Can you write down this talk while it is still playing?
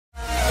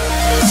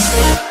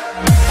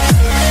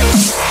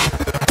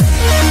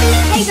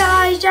Hey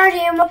guys, Jared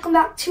here and welcome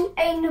back to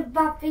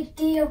another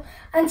video,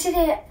 and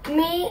today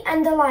me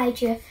and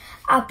Elijah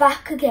are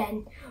back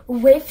again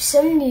with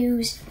some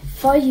news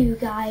for you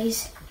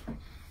guys.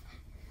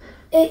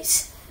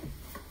 It's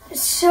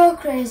so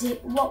crazy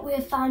what we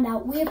have found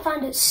out. We have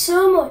found out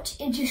so much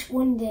in just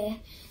one day.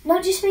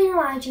 Not just me and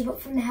Elijah,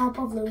 but from the help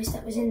of Lewis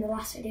that was in the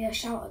last video.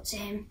 Shout out to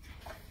him.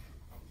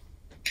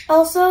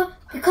 Also,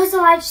 because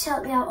Elijah's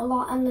helped me out a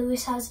lot and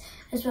Lewis has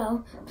as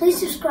well, please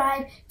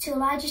subscribe to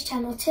Elijah's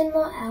channel,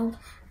 Tinlo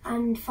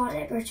and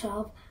Fortnite Bro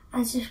 12,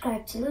 and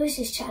subscribe to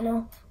Lewis's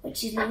channel,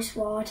 which is Lewis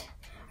Ward.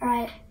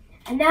 Alright,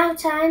 and now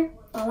time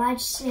for Elijah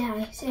to say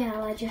hi. Say hi,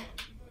 Elijah.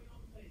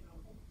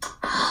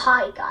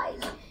 Hi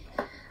guys.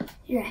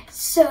 Yeah,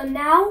 so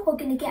now we're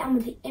going to get on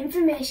with the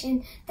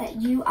information that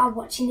you are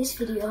watching this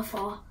video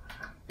for.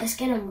 Let's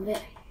get on with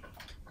it.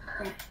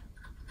 Right.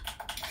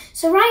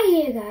 So right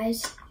here,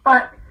 guys,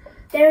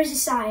 there is a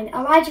sign.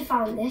 Elijah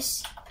found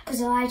this,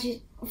 because Elijah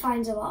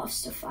finds a lot of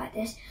stuff like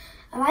this.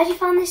 Elijah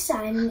found this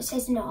sign and it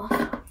says north.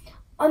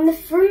 On the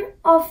front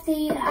of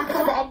the... At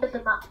the end of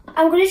the map.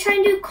 I'm going to try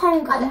and do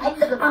Congo. At the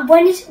end of the map. And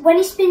when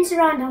it spins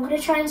around, I'm going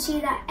to try and see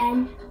that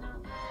N.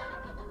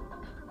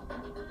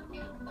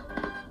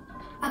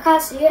 I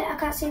can't see it. I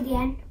can't see the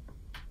N.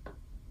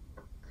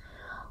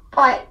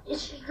 Alright,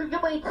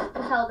 you're waiting to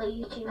tell the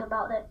YouTube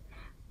about it.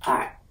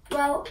 Alright,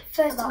 well,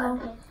 first of all,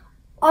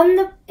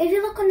 if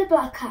you look on the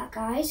black hat,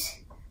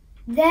 guys,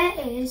 there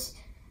is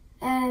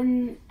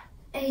a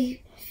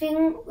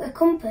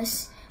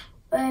compass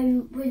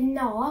with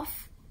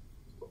north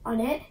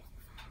on it,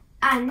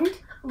 and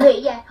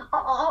wait, yeah,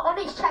 on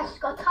his chest, he's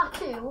got a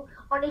tattoo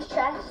on his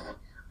chest,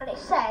 and it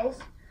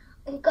says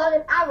he's got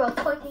an arrow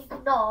pointing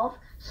to north.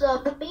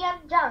 So me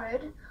and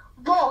Jared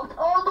walked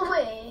all the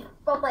way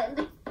from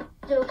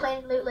they were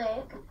playing Loot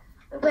Lake.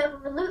 We went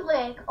from the Loot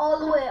Lake all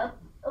the way up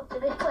to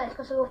this place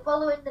because we were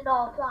following the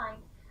north line.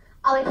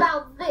 And we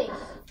found this.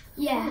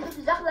 Yeah. This is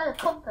exactly like a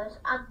compass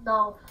and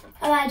north.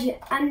 Elijah,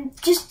 and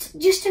just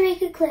to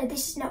make it clear,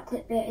 this is not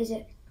clickbait, is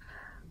it?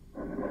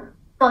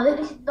 No,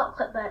 this is not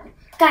clickbait.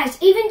 Guys,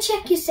 even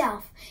check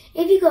yourself.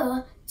 If you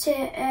go to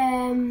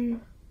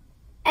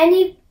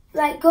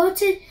go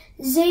to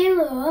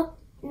 0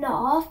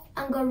 north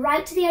and go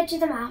right to the edge of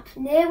the map,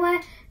 near where,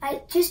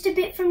 just a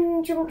bit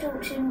from Jump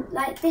Junction,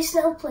 like this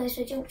little place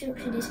where Jump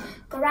Junction is,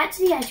 go right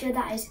to the edge where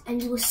that is,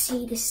 and you will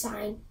see this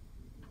sign.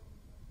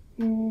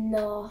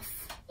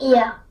 North.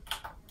 Yeah.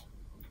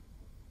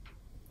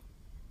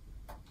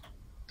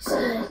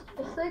 So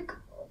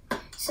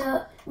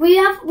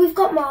we've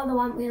got more than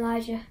one,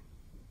 Elijah.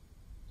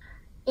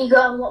 You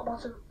got what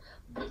bottom?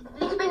 This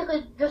is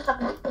basically just like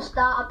the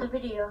start of the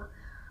video.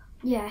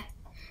 Yeah.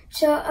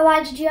 So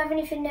Elijah, do you have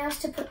anything else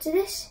to put to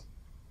this?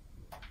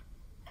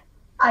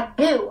 I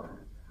do.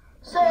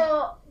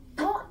 So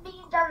what me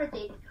and Jared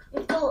did,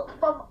 we built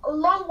from a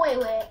long way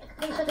away.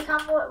 Can you show the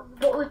camera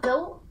what we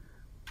built?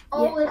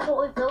 All this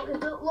what we built. We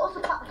built lots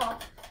of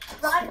platforms.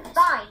 Trying to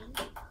find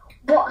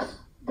what's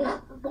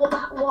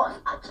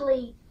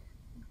actually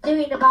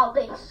doing about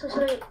this. So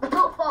we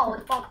built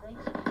forward from this,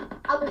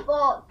 and we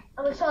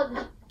saw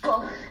this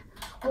bush,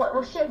 what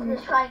was shaped in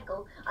this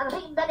triangle. And I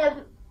think many of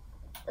you,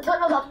 I don't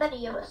know about many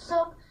of you, but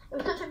some, if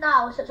we touch it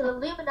now, such as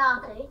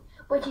Illuminati,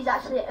 which is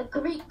actually a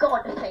Greek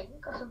god, I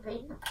think, or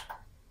something.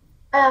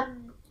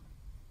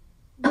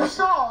 We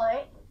saw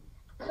it.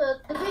 So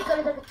the Greek god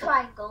is like a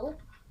triangle.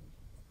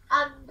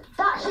 And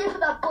that shape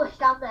of that bush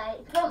down there,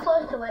 if you go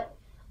close to it,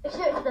 it's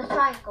shaped as a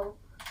triangle.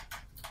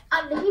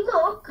 And if you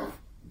look,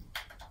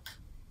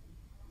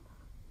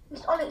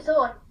 it's on its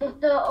own. There's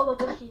no other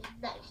bushes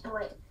next to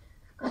it.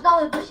 Because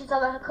normally bushes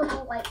are like a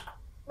couple, like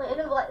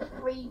another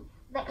 3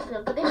 next to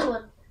them. But this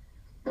one,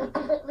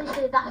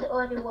 literally that's the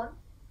only one.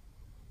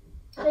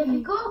 So if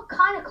you go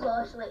kind of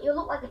close to it, it'll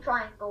look like a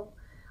triangle.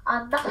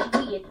 And that's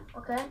weird,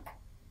 okay?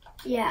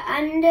 Yeah,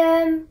 and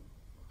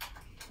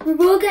we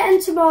will get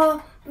into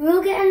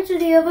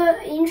the other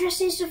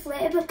interesting stuff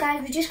later, but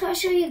guys, we just got to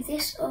show you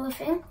this other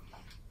thing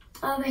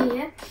over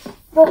here.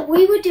 What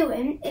we were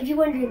doing, if you're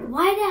wondering,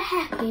 why the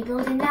heck are you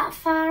building that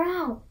far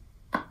out?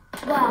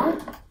 Well,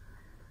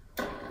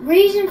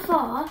 reason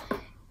for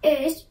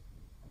is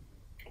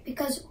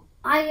because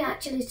I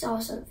actually saw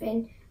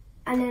something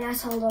and then I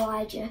told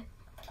Elijah.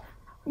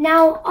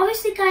 Now,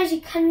 obviously, guys, you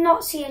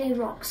cannot see any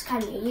rocks,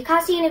 can you? You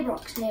can't see any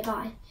rocks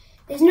nearby.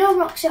 There's no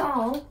rocks at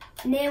all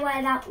near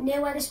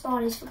where the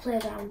spawn is for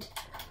playground.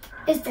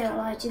 Is there,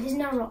 Elijah? There's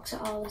no rocks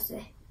at all, is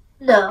there?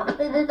 No,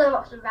 there's no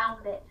rocks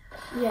around it.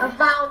 Yeah.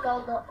 Around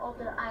all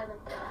the island.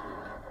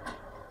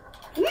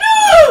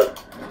 No!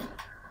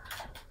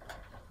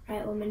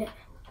 Right, 1 minute.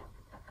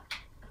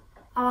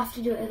 I'll have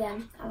to do it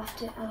again. I'll have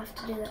to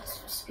do that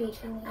speed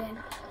thing again.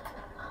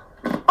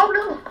 Oh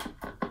no!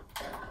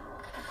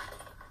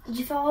 Did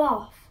you fall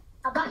off?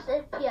 I bashed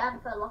it here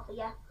and fell off,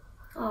 yeah.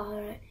 Oh,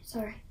 alright,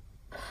 sorry.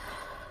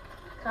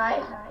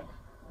 Alright.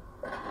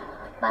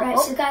 Right,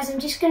 so guys, I'm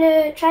just going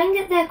to try and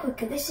get there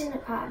quicker. This isn't a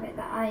part of it,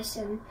 that ice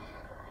and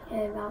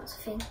bounce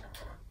thing.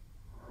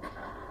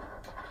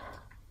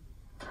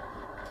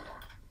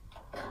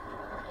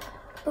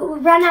 But we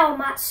ran out of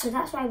mats, so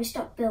that's why we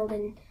stopped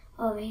building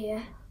over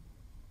here.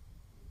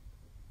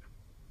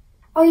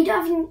 Oh, you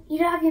don't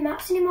have your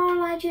mats anymore,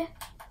 Elijah?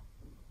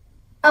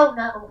 Oh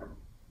no.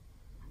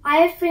 I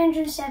have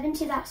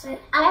 370, that's it.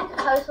 I have to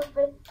tell you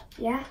something.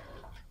 Yeah.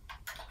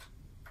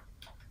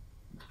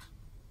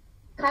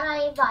 Can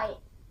I invite?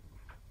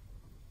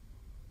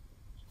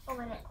 1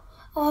 minute.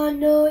 Oh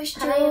no, it's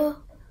Can Joe.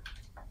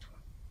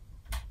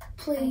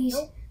 Please,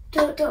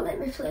 don't let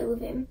me play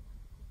with him.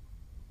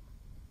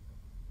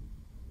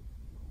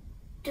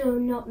 Do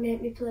not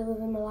make me play with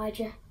him,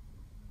 Elijah.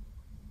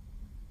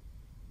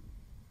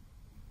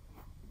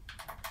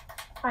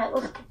 Right,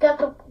 let's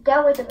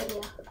go with the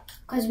video.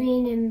 Because me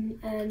and him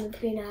have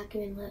been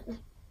arguing lately.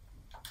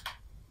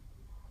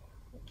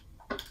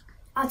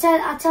 I'll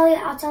tell you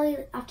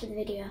after the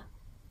video.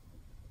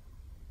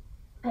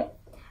 Right.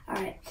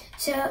 Alright.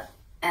 So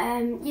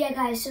yeah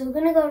guys, so we're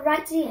gonna go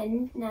right to the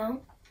end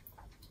now.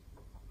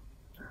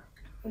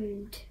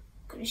 And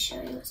I'm gonna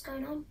show you what's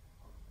going on.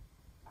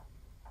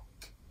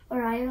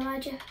 Where are you,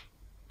 Elijah?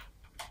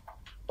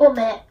 1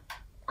 minute.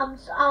 I'm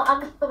just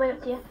coming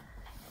up to you.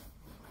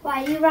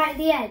 Why, are you right at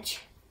the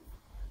edge?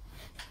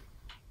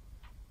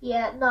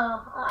 Yeah,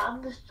 no,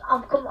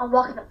 I'm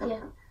walking up to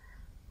you.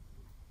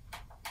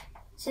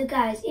 So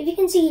guys, if you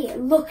can see here,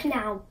 look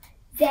now,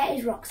 there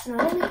is rocks. Now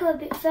let me go a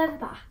bit further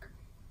back.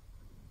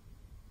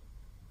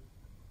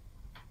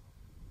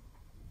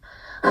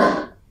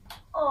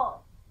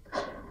 Oh.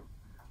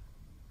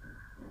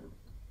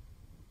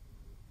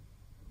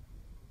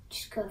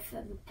 Just go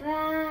further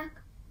back.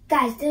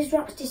 Guys, those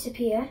rocks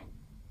disappear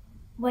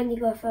when you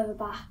go further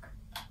back.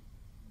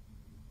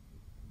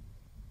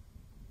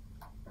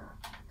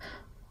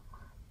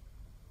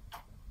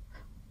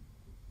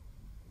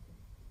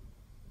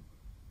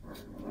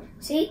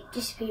 See,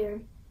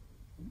 disappearing.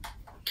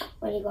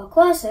 When you go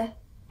closer,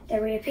 they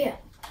reappear.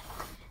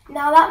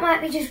 Now that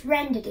might be just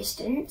render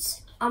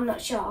distance, I'm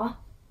not sure,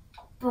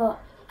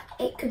 but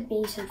it could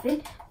mean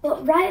something.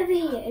 But right over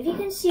here, if you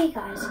can see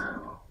guys,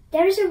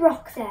 there is a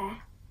rock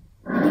there.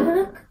 And if you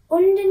look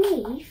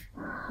underneath,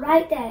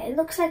 right there, it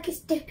looks like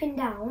it's dipping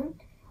down,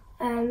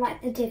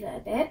 like the divot a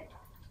bit.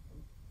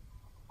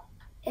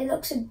 It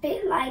looks a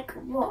bit like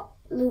what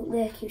Loot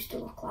Lake used to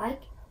look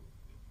like.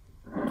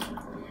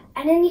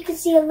 And then you can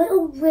see a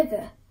little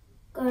river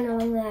going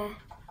along there.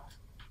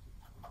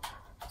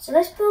 So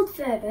let's build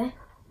further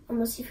and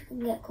we'll see if we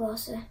can get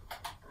closer.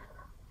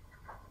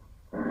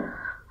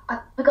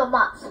 We got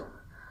mats.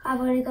 I've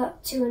only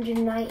got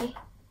 290.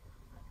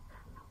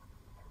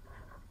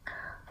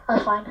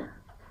 That's fine.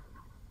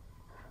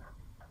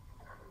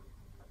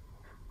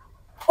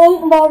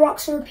 Oh, more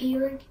rocks are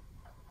appearing.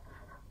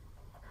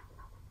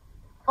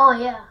 Oh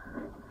yeah.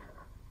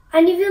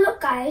 And if you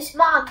look guys,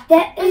 Man,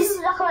 there this is is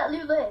exactly like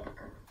Loot Lake.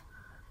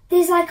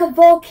 there's like a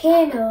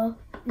volcano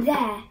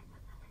there.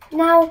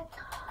 Now,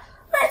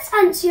 let's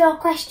answer your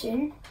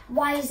question.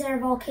 Why is there a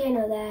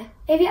volcano there?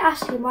 If you're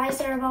asking why is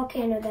there a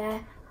volcano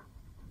there,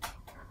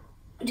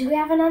 do we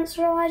have an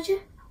answer, Elijah?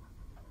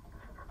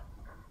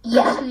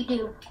 Yes, we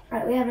do.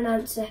 Right, we have an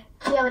answer.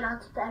 We have an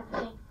answer to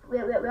everything. We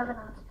have an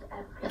answer to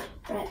everything.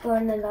 Right, go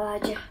on then,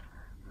 Elijah.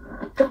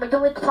 Do you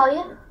want me to tell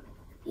you?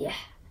 Yeah,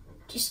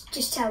 just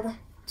tell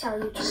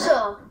you.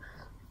 So,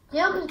 you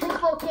know, this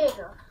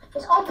volcano,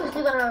 it's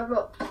obviously gonna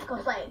erupt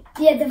because, like,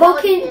 Yeah, the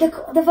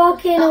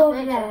volcano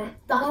over there.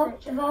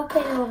 That's The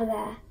volcano over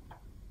there.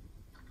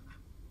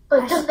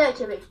 but it's just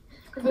nature,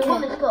 because the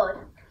one is good.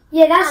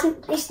 Yeah,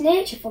 it's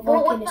nature for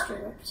volcanoes to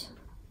erupt.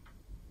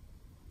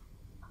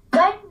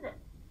 When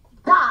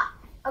that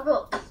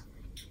erupts,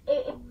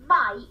 it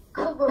might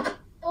cover up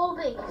all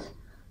this.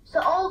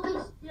 So all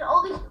this,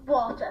 all this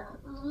water.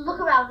 Look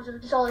around,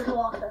 there's just all this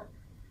water.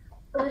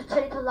 It will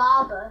turn into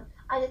lava,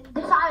 and in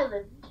this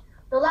island,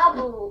 the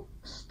lava will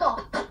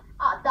stop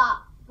at that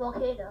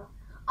volcano.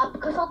 And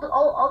because all the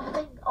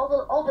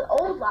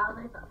old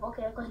lava in that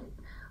volcano, because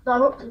it's not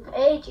erupted for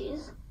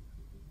ages,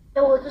 it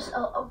will just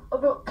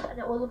erupt, and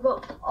it will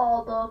erupt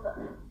all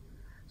over.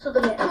 So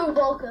there's two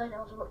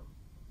volcanoes.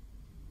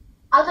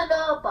 I don't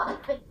know, but I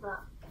think that.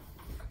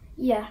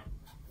 Yeah.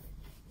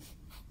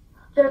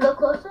 Do you want to go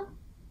closer?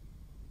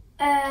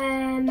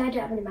 I don't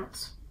have any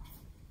mats.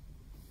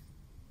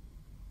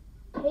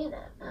 Okay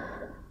then.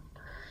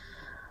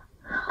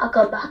 I'll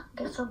go back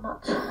and get some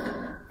mats.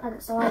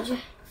 Thanks, Elijah.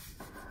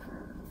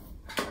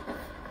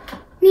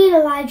 Me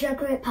and Elijah are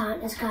great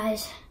partners,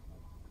 guys.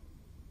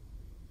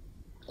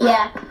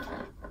 Yeah.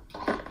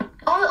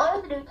 All you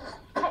have to do is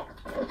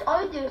text.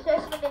 All you do is say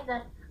something in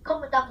the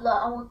comment down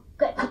below, and we'll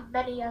get to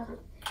many as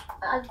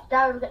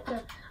Darren will get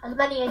to as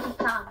many as he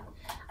can.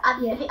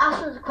 And if he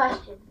asks us a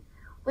question,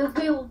 we'll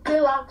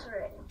answer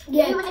it.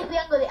 Yeah. Even if we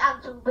haven't got the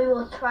answer, we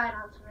will try and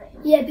answer it.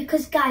 Yeah,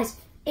 because guys,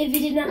 if you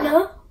did not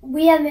know,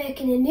 we are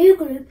making a new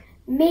group,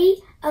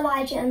 me,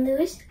 Elijah and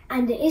Lewis,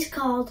 and it is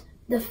called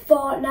the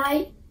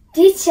Fortnite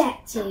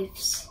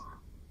Detectives.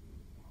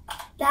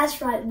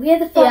 That's right, we are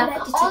the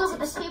Fortnite Detectives. All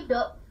of us teamed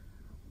up.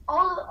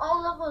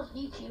 All of us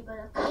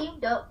YouTubers have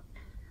teamed up,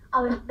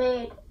 and we've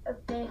made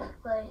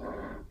basically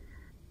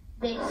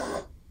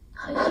this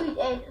huge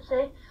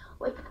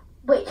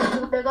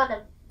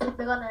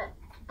we're gonna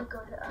be good.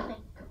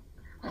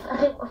 I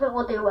think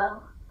we'll do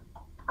well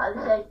at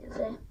this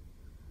agency.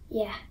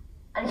 Yeah.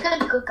 And it's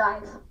gonna be good,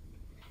 guys.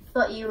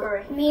 Not you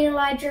worry. Me and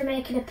Elijah are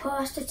making a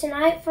poster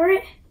tonight for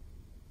it.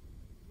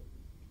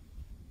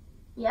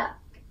 Yeah.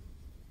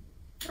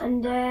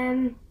 And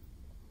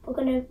we're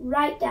gonna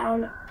write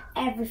down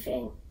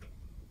everything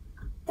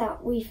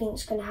that we think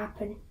is gonna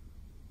happen,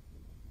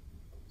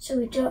 so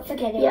we don't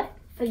forget it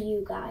for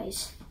you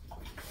guys.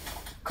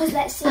 Because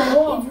let's see if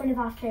one of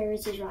our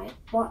theories is right.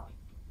 What?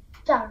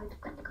 Jared,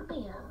 come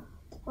here.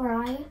 Where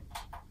are you?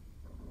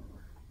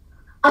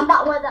 I'm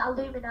not where the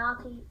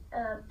Illuminati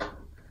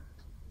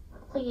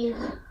thing is.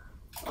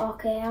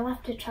 Okay, I'll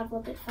have to travel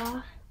a bit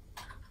far.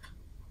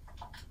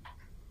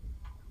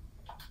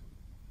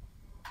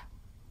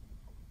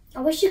 I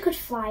wish you could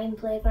fly in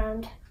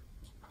Playground.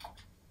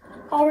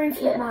 Or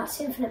Infinite Mats.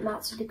 Infinite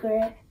Mats would be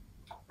great.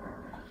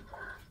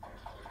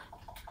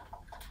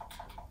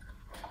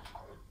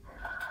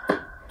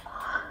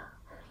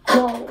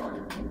 Whoa.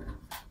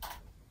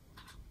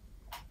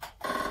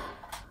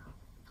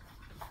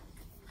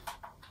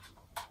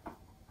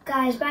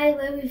 Guys, by the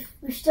way,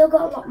 we've still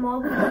got a lot more.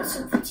 We've got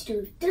something to do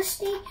with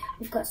Dusty,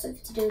 we've got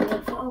something to do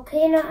with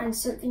Volcano, and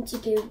something to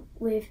do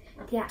with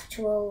the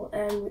actual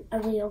a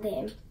real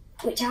game,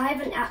 which I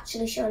haven't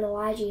actually shown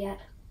Elijah yet,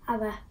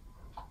 have I?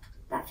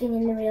 That thing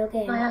in the real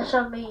game. No, you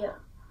shown me yet.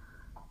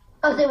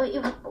 Oh, so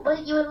was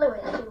it you and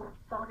Lewis who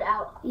found it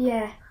out?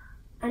 Yeah,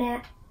 and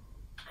I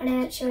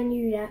ain't shown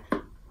you yet.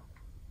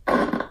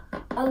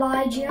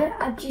 Elijah,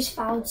 I've just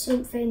found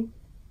something.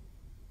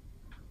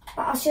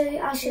 But I'll show you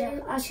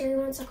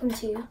once I come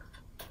to you.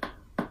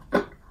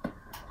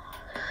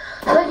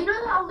 So you know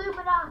that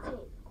Illuminati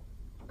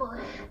bush?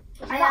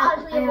 It's not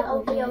actually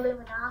the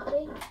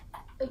Illuminati.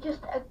 It's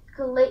just a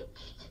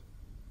glitched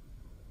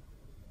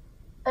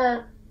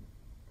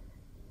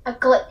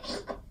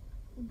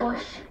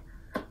bush.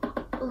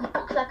 It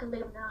looks like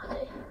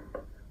Illuminati.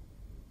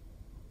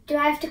 Do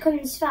I have to come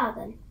this far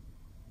then?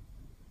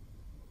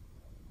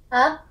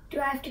 Huh? Do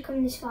I have to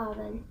come this far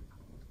then?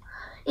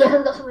 Yeah,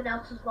 I've got something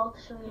else as well to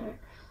show you.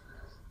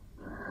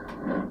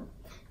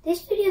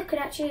 This video could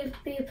actually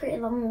be a pretty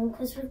long one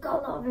because we've got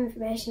a lot of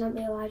information, haven't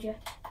we, Elijah?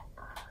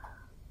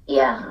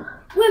 Yeah.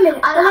 Wait a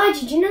minute,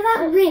 Elijah, do you know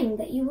that ring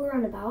that you were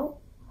on about?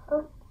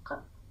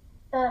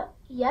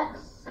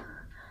 Yes.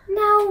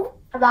 Now,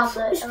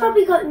 it's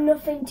probably got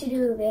nothing to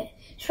do with it.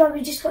 It's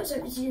probably just got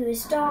something to do with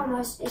Storm,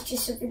 or it's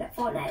just something that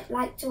Fortnite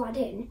like to add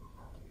in.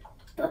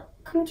 But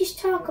can we just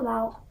talk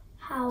about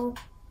how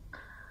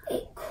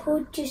it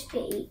could just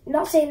be,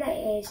 not saying that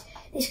it is,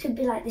 this could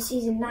be like the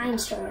season 9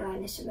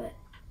 storyline or something,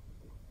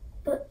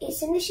 but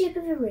it's in the shape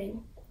of a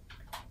ring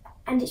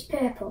and it's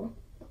purple.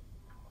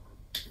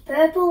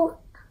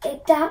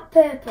 Dark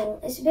purple,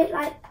 it's a bit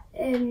like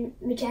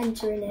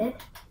magenta in it.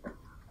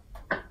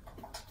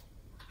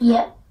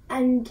 Yeah.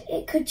 And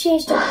it could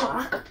change to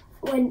black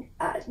when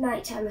at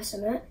night time or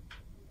something.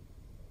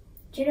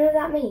 Do you know what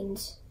that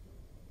means?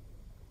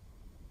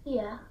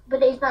 Yeah,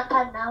 but it's not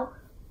time now.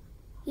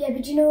 Yeah,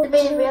 but do you know what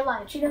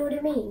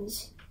it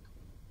means?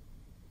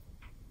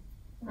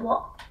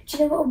 What? Do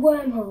you know what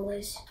a wormhole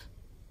is?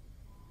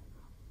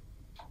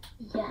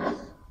 Yes.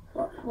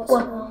 What's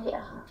wormhole?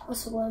 Yeah.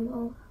 What's a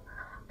wormhole?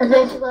 It's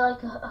basically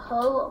like a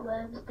hole that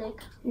worms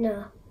dig.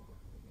 No.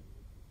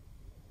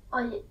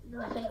 I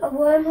think. A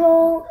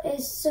wormhole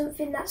is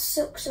something that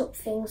sucks up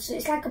things, so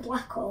it's like a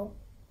black hole.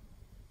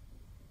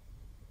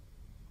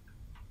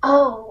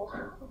 Oh.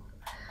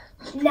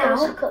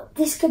 Now,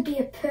 this could be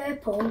a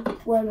purple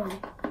wormhole.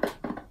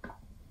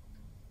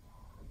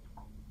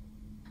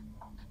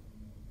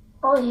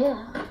 Oh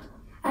yeah.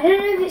 I don't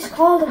know if it's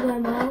called a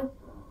wormhole,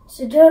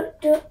 so don't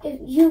if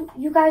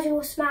you guys are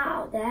all smart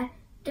out there,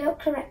 don't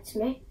correct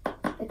me,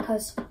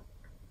 because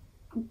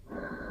do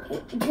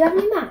you have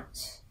any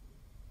maths?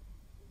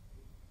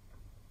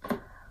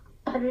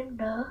 I didn't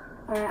know.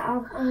 Alright,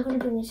 I'm gonna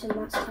bring you some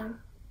maths time.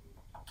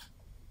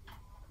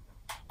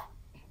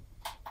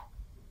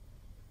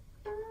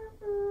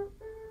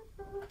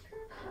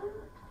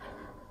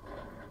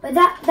 But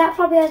that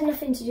probably has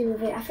nothing to do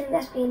with it. I think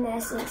that's been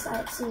there since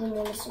like season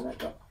 1 or something,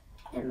 but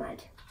never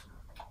mind.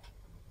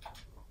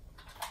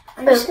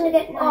 I'm just gonna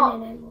get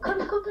 999 more. Come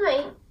to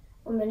me.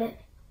 1 minute.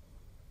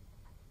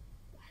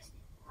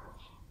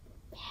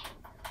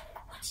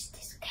 What is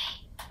this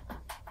game?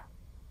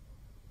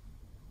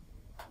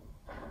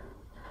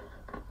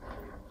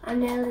 I'm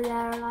nearly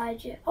there,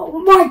 Elijah. Oh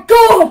my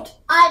god!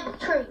 I'm the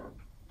tree.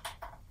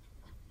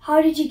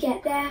 How did you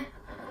get there?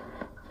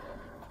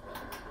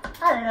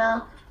 I don't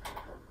know.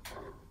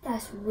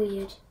 That's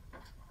weird.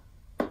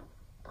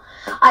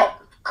 I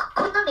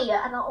come down here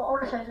and I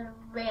want to show you something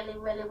really,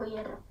 really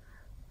weird.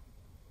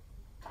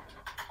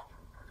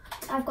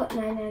 I've got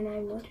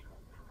 999 wood.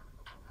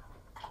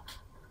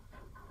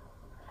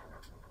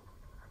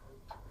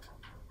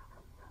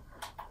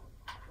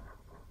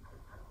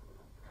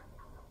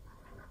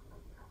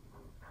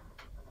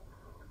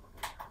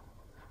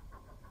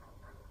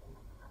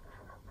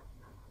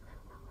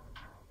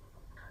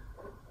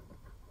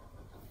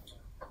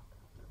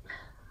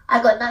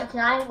 I got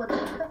 99 wood.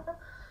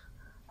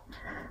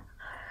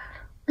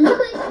 Look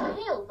at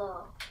this hill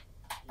though.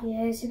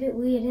 Yeah, it's a bit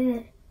weird, isn't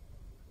it?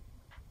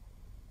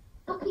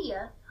 Look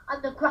here,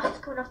 and the grass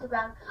coming off the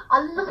ground.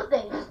 And look at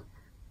this.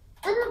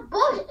 There's a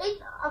bush in.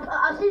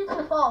 I've seen it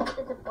before, but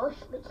there's a bush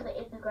literally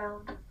in the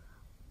ground.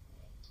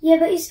 Yeah,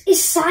 but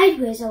it's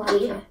sideways,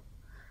 Elijah.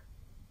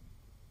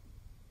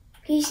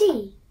 Can you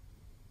see?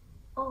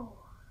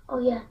 Oh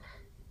yeah.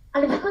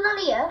 And if you come down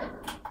here,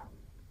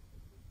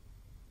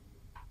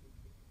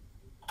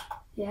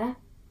 yeah,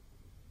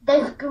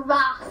 there's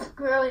grass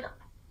growing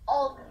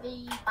on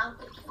the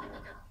mountain.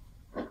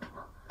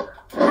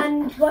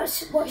 And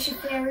what's your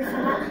theory for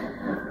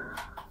that?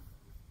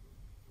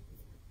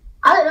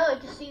 I don't know.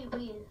 It just seems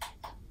weird.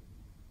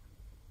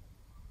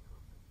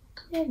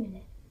 Wait a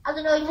minute. I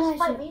don't know. It just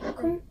might Elijah,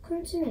 be.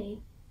 come to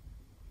me.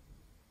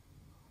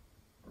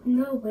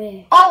 No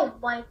way. Oh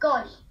my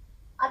gosh!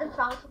 I just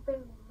found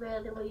something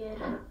really weird.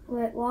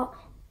 Wait, what?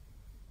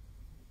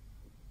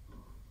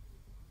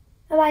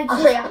 Elijah,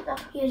 I'll show you after.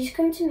 Yeah, just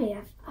come to me.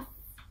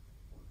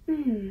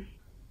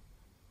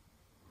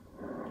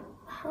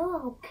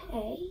 Oh,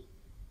 okay.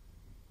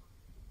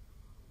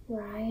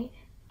 Right.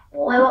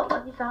 What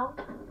have you found?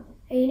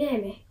 Are you near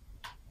me?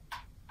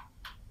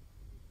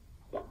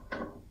 Yep.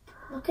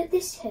 Look at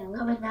this hill.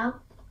 Coming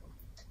now.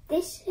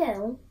 This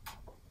hill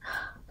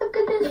Look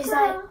at this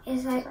grass.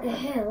 is like the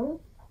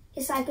hill.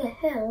 It's like a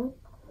hill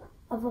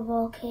of a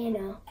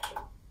volcano.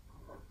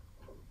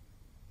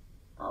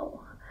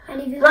 Oh.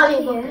 And if you Right,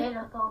 look here,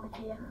 volcano forming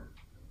here.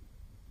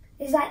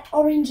 it's like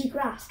orangey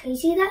grass. Can you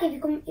see that? If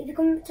you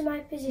come to my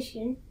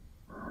position,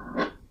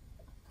 can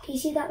you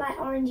see that like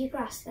orangey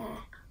grass there?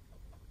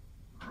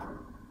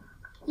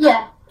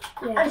 Yeah.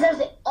 Yeah. And it says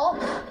it off.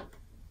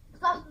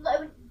 That's not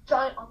even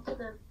joint onto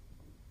the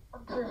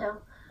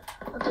hill.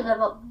 Onto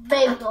the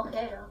maybe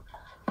volcano.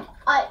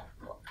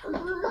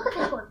 Look at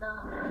this one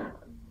now.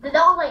 They're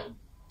not like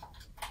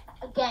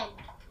again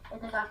in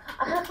the ground.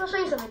 Can I show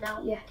you something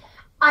now? Yeah.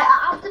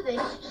 After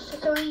this,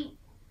 shall we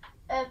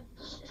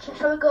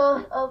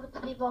go over to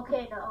the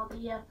volcano or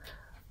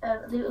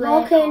the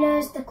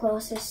Volcano's the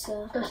closest,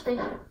 so Dusty?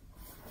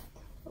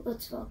 we'll go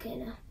to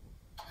volcano.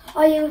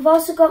 Oh yeah, we've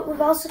also got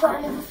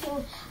another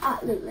thing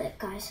at Loot Lake,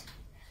 guys.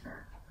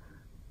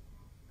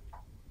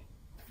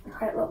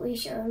 Right, what were you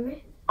showing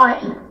me?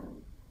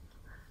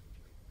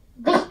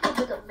 This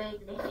probably don't mean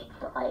anything,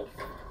 but like,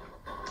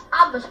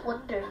 I'm just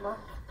wondering, man.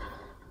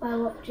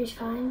 Well, what did you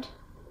find?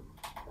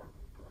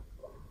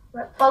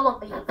 Right, follow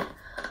me.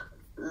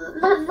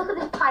 Look at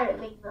this pirate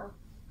thing though.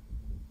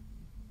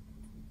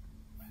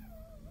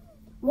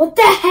 What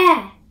the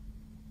heck?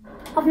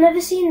 I've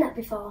never seen that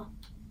before.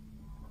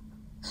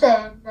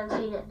 Same, never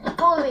seen it. It's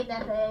probably been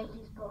there for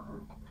ages, but.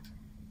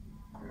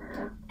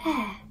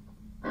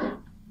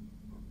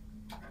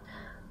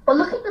 But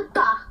look at the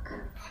back.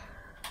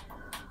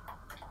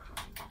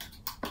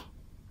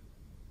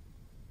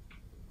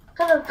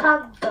 Kind of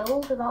trying to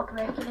build without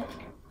breaking it.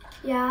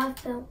 Yeah,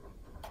 I've built.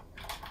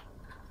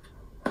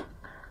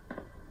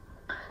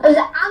 There's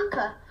an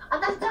anchor,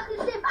 and that's exactly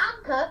the same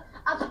anchor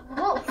as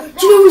what was there.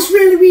 Do you know what's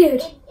really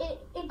weird?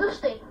 In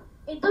Dusty.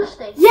 In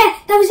Dusty. Yeah,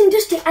 that was in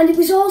Dusty, and it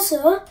was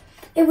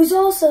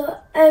also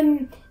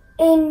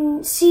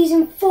in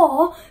season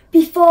 4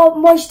 before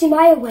Moisty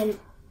Maya went.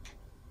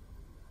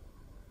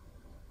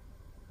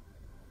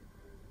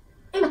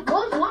 It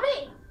was, wasn't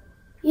it?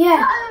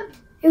 Yeah,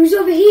 it was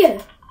over here.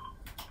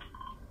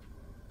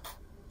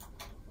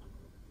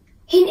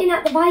 Hinting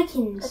at the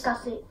Vikings.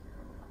 That's it.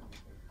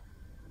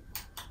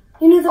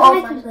 You know the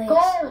Oh Viking my place?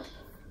 gosh.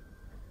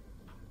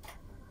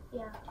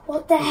 Yeah.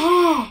 What the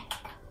heck?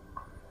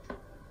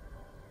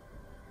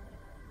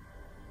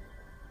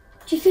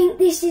 Do you think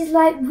this is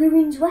like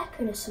Ruin's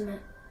weapon or something?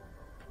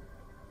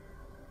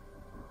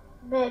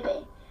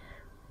 Maybe.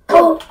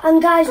 Oh,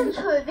 and guys, This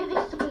is weird.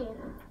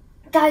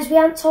 we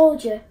haven't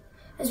told you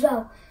as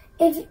well.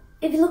 If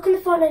you look on the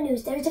Fortnite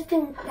news, there is a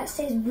thing that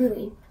says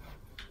Ruin.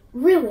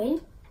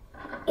 Ruin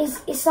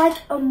it's like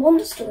a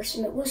monster or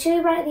something. We'll show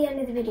you right at the end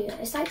of the video.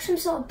 It's like some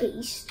sort of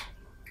beast,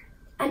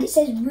 and it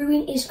says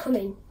Ruin is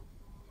coming.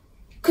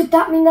 Could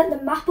that mean that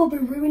the map will be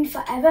ruined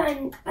forever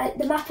and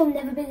the map will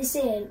never be the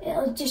same?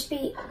 It'll just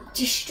be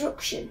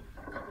destruction.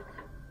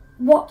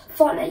 What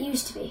Fortnite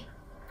used to be.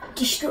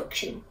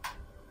 Destruction.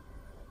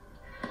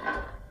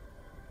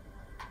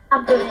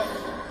 I'm doing it.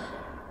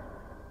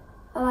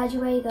 Elijah,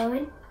 where are you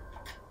going?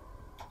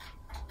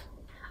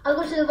 I'll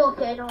go to the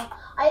volcano.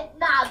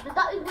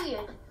 That is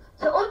weird.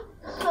 So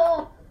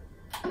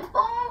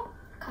before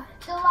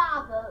the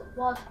lava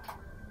was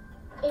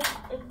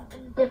in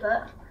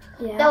divot,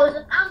 Yeah. there was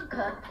an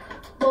anchor.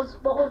 What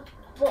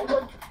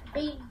was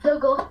being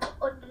dug up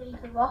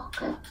underneath the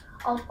rock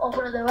of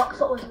one of the rocks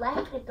that was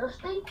left in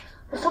Dusty.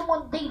 So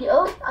someone digged it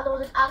up, and there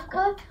was an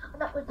anchor,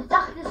 and that was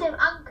exactly the same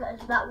anchor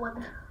as that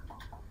one.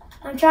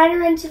 I'm trying to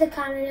run to the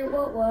cannon, it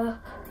won't work.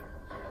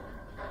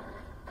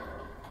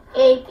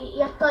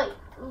 You have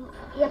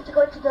to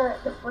go into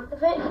the front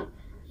of it.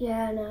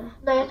 Yeah, I know.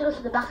 No, you have to go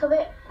to the back of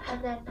it,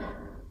 and then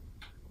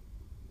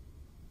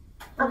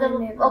And then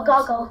I've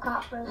got to go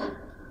kart first.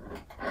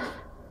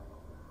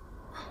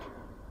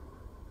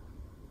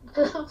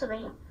 Just come to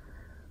me.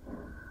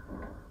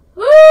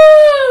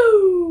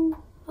 Woo!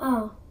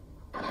 Oh.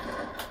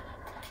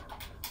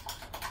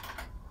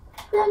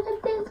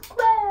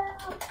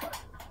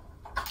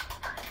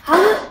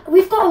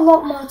 We've got a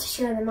lot more to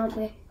show them, haven't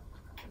we?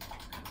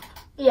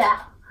 Yeah.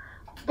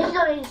 This is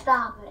only the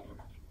start of it.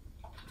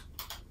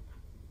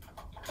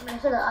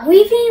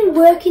 We've been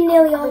working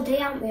nearly all day,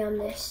 haven't we, on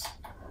this?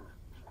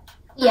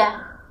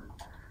 Yeah.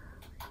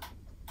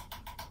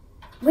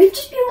 We've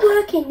just been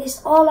working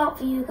this all out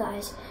for you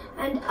guys,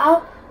 and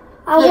I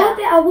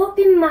won't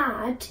be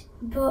mad,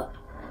 but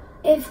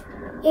if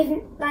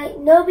like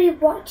nobody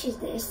watches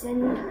this,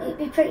 then it'd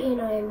be pretty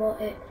annoying,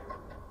 won't it?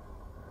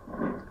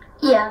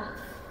 Yeah.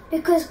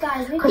 Because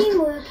guys, we've been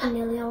working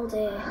nearly all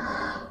day.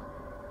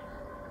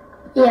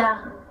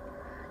 Yeah.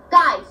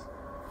 Guys.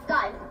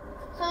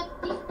 So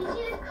this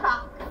is a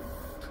crack.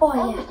 Oh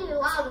yeah. Obviously the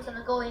lava's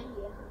gonna go in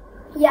here.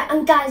 Yeah,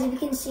 and guys, if you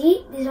can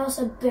see, there's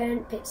also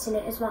burnt bits in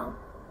it as well.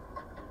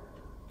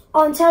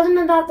 Oh, and tell them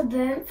about the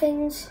burnt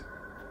things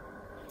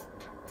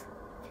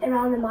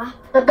around the map.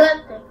 The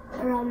burnt thing?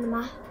 Around the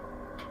map.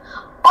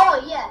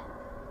 Oh, yeah.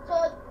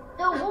 So,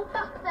 there's one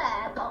back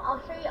there, but I'll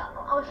show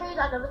you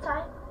that another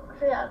time. I'll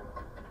show you that.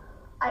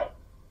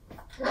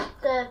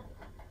 There's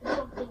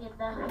something in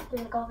there. Did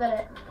you go and get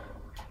it?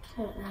 I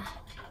don't know.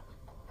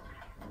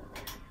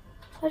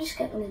 I'll just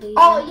get one of these.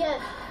 Oh, yeah.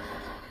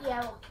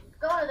 Yeah, well,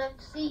 go on and then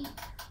see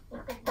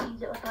if they can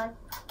use it or time.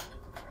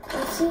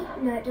 Let's see.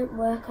 No, it didn't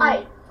work.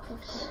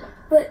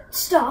 But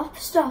stop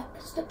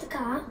the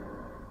car.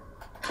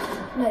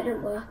 No, it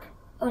didn't work.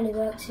 Only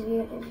works if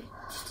you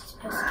just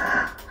press it.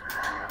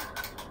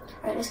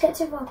 Right, let's get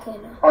to the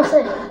volcano. What's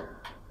this?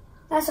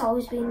 That's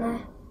always been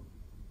there.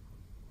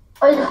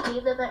 Oh, you just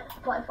leave them at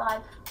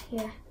 45.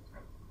 Yeah.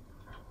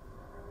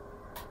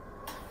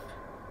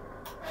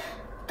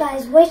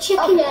 Guys, we're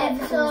checking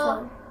everything as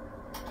well.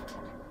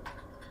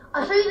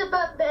 I'll show you the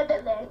burnt bit a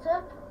bit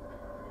later.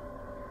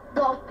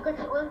 But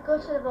we'll go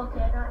to the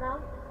volcano right now.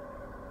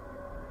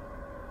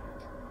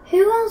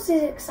 Who else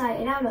is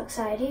excited? I'm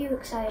excited. Are you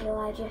excited,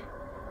 Elijah?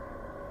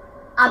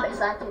 I'm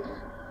excited.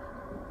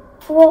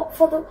 For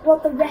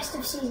what the rest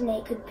of season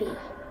 8 could be.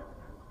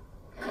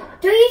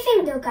 Do you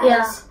think though, guys?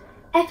 Yeah.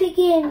 Epic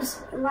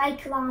Games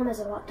like llamas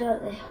a lot,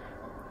 don't they?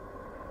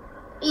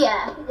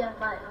 Yeah, he does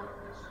like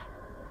llamas.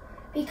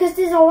 Because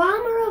there's a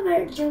llama over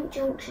at Junk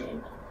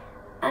Junction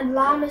and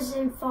llamas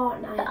in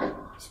Fortnite. Yeah.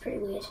 It's pretty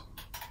weird.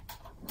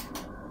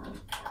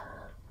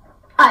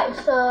 Alright,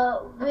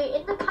 so we're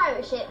in the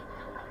pirate ship.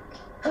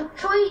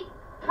 Shall we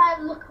try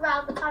and look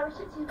around the pirate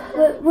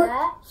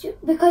ship?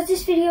 Because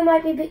this video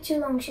might be a bit too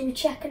long, should we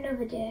check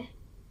another day?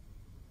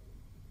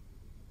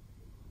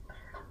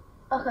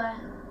 Okay.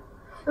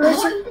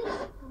 What is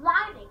this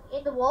lining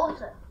in the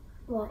water?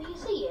 What? Do you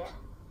see it?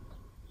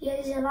 Yeah,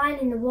 there's a line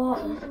in the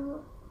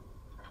water.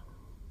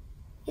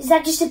 Is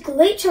that just a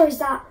glitch, or is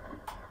that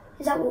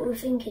what we're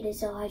thinking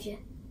is, Elijah?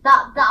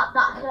 That's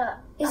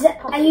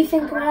Are you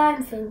thinking what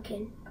I'm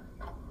thinking?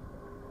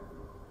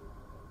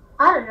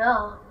 I don't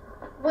know.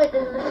 Wait,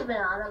 there's a little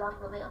banana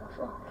something on the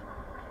floor.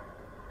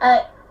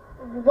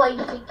 What are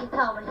you thinking?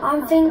 Tell me.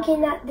 I'm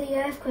thinking that the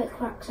earthquake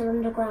cracks are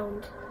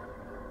underground.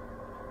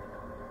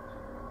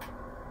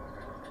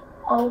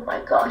 Oh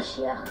my gosh,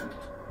 yeah.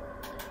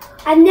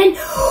 And then,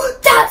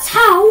 that's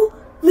how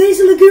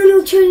Laser Lagoon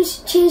will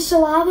change to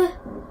lava.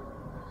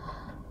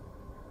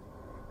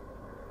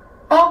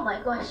 Oh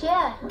my gosh,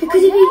 yeah.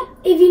 Because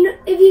if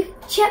you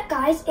check,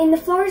 guys, in the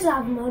Flores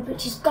lava mode,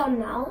 which is gone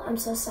now, I'm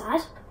so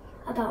sad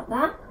about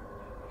that.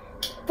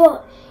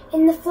 But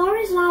in the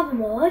Flores lava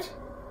mode,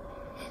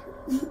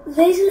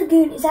 Laser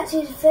Lagoon is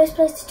actually the first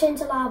place to turn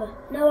to lava.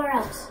 Nowhere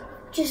else.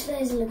 Just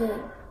Laser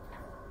Lagoon.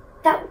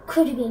 That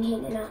could have been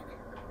hinting at.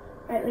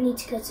 Right, we need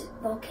to go to the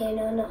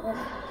volcano, not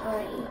over.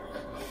 Alright,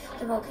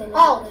 the volcano.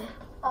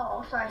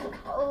 Oh, sorry.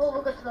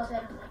 We'll go to the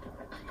volcano.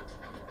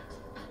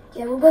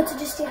 Yeah, we'll go to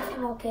just after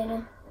the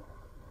volcano.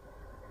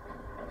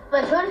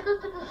 Wait, should we go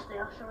to Dusty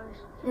afterwards?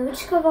 No, we'll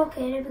just go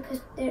volcano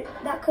because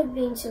that could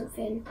mean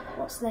something.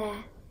 What's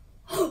there?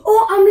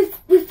 Oh, and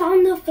we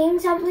found those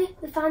things, haven't we?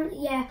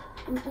 Yeah,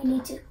 we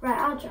need to. Right,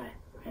 I'll try it.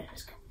 Right,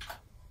 let's go.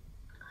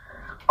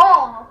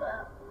 Oh,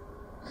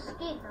 the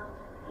skin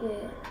though.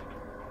 Yeah.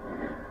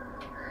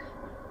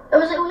 It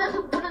was actually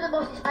one of the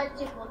most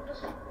expensive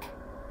ones.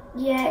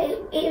 Yeah,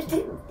 it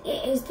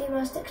is the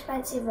most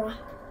expensive wrap.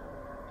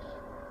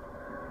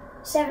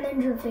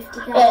 750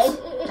 guys. Yeah,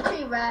 it's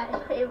pretty rare.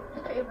 It's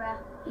pretty rare.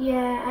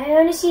 Yeah, I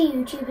only see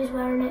YouTubers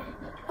wearing it.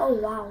 Oh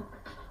wow.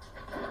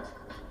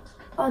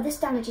 Oh, this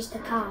damages the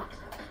car.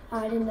 Oh,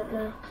 I did not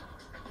know.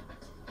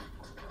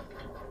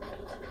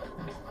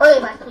 Oh,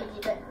 you might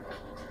need it.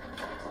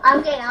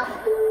 I'm getting out.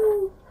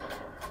 Ooh.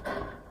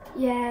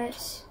 Yeah,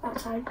 it's about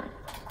time.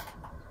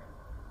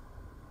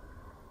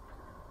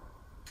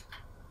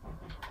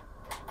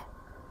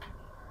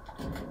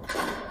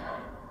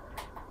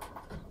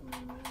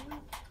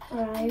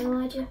 Where are you,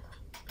 Elijah?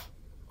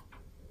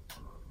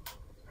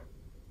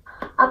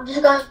 I'm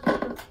just going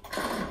to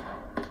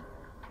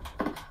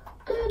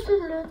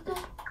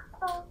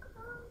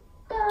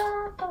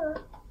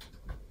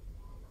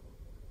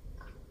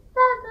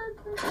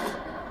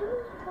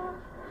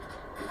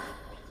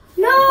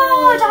No,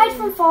 I died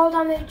from fall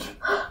damage.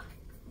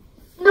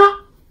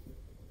 No.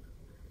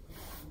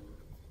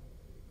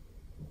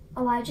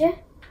 Elijah?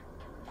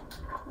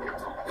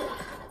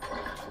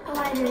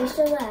 Elijah, are you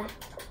still there?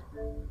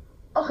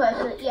 Okay,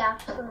 so yeah, I'm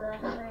still there.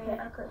 Sorry,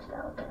 I glitched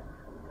out a bit.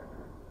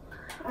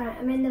 Alright,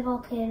 I'm in the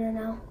volcano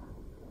now.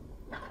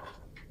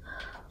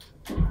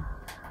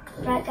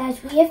 Right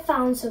guys, we have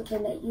found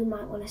something that you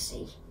might want to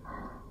see.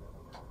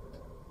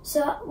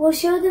 So we'll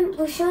show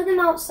them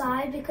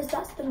outside because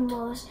that's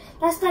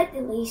like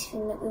the least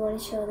thing that we want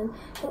to show them.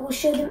 But we'll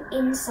show them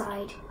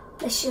inside.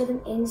 Let's show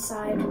them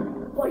inside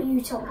what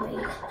you taught me.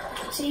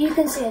 So you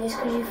can say this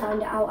because you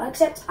found it out.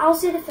 Except I'll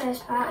say the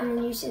first part and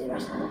then you say the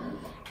rest.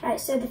 Right,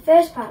 so the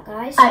first part,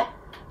 guys,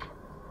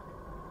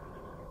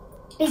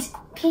 is,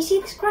 can you see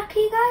this crack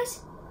here,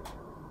 guys?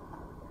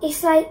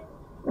 It's like,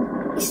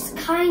 it's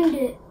kind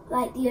of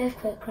like the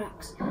earthquake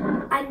cracks.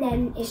 And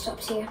then it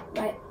stops here.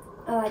 Right,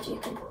 Elijah, you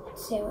can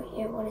say what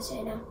you want to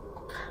say now.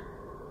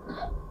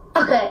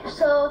 Okay,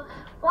 so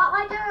what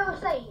my dad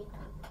was saying,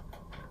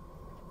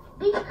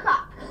 these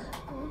cracks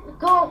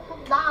go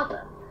from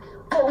lava,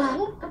 but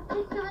one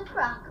particular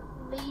crack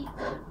leads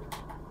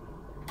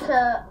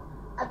to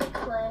a big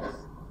place.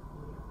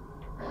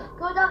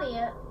 Go down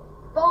here,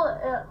 follow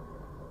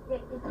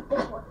this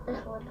one,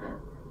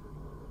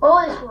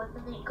 follow this one,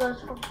 and then it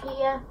goes from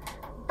here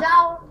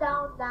down,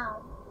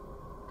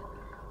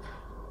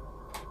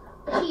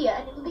 here,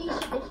 and it leads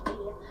to this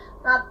here.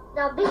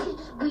 Now this is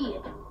just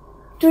weird.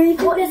 Do you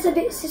think that's a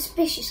bit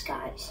suspicious,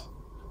 guys?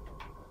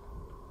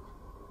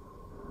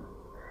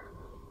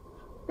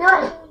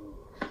 Like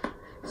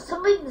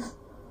something's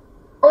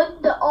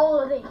under all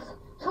of this.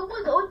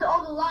 Someone's under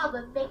all the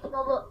lava, making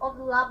all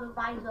the lava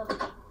rise up.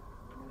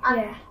 And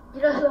yeah.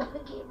 You know who I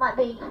think it might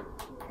be?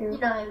 Who? You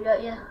know him,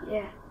 don't you?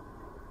 Yeah.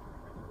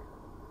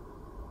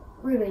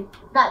 Ruin.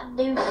 That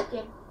new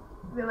skin.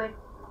 Ruin.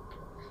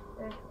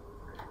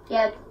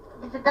 Yeah,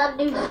 that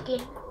new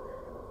skin.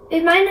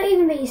 It might not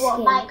even be a skin.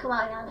 What might come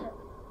out now?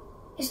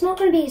 It's not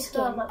going to be a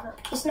skin. No.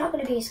 It's not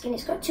going to be a skin.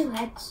 It's got 2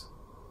 heads.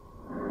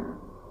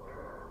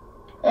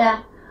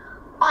 Yeah.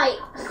 Alright,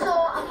 so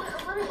I'm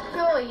going to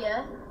show you.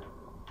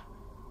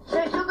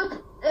 So you're going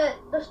to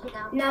Dusty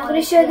now. Now I'm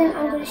going to show them.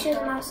 I'm going to show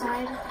them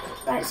outside.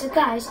 Right. So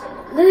guys,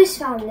 Lewis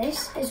found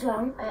this as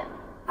well. Yeah.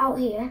 Out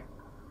here.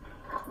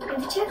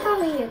 If you check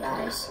out here,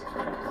 guys,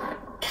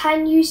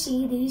 can you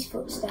see these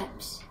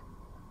footsteps?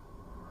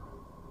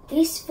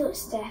 This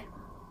footstep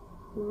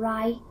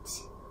right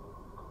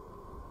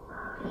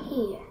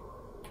here.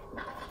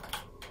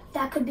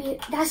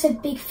 That's a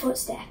big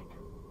footstep.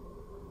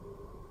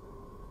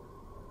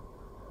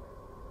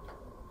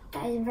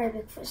 That is a very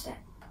big footstep.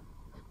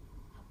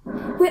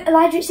 Wait,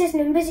 Elijah, it says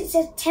numbers. It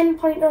says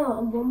 10.0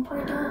 and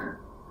 1.0.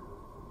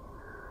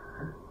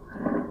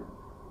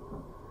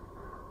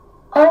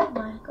 Oh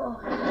my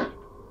gosh.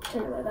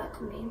 Don't know where that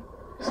could mean.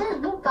 It says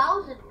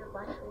 1,000 in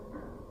my screen.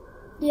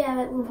 Yeah,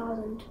 like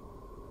 1,000.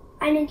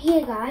 And in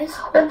here, guys.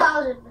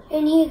 1,000.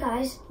 In here,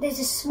 guys, there's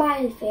a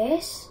smiley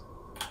face.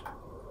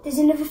 There's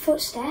another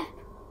footstep.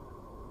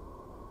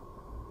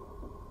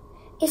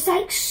 It's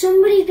like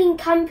somebody's been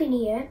camping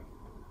here,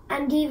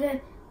 and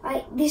either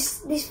like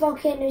this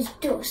volcano's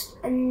dust,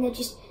 and they're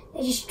just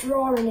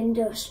drawing in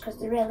dust because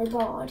they're really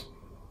bored.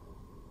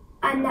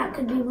 And that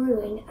could be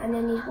ruin, and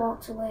then he's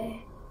walked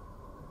away.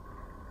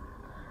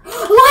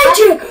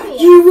 Elijah,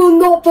 you will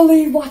not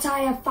believe what I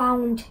have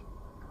found.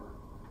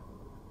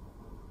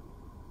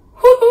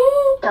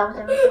 That was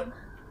everything.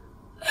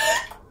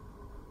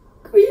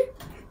 Come here.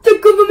 The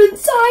government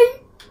sign.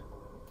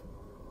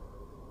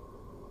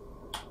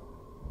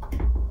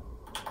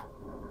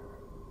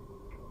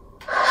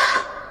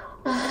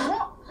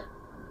 What?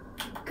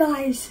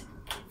 Guys,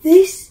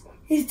 this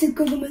is the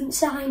government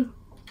sign.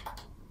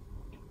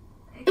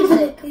 Is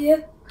it?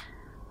 Yeah.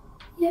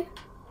 Yeah.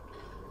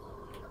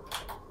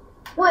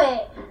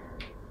 Wait.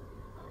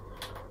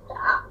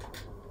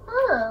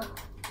 Oh.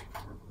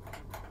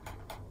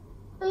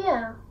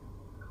 Yeah.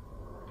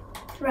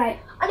 Right.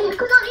 I need to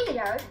put that here,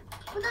 Jared.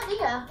 Put that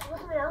here.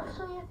 What's something else?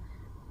 So yeah.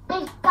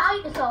 There's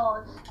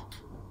dinosaurs.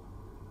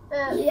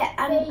 Yeah,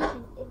 and in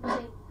the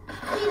thing.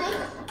 See this?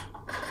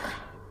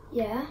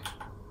 yeah.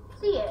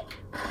 See it?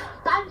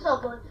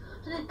 Dinosaur bones.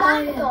 So there's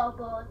dinosaur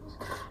bones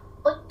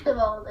under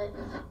all this.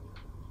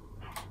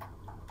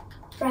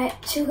 Right,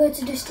 so we'll go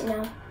to Dusty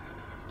now.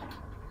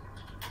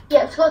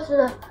 Yeah, let's go to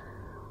the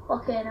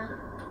volcano.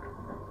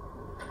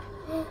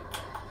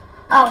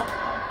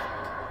 Oh.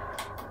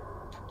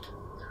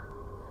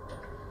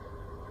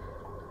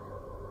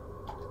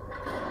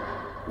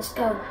 Let's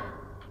go.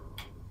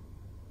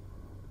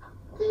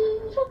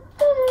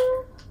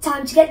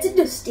 Time to get to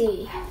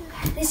Dusty.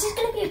 This is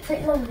going to be a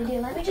pretty long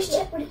video. Let me just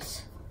check what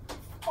it's...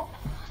 Oh,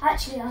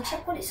 actually, I'll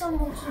check what it's on.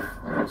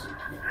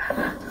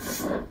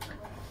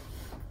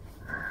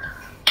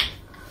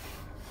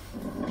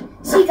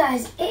 See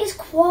guys, it is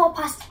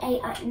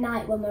 8:15 at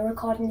night when we're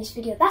recording this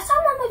video. That's how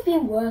long we've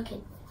been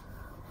working.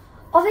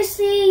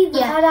 Obviously,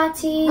 we've had our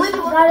teas.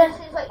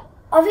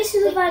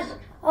 Obviously, we've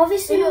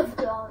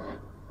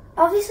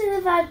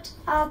had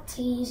our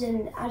teas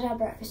and had our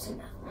breakfast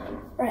and that.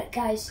 Right,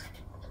 guys,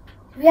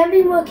 we haven't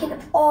been working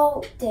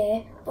all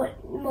day,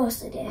 but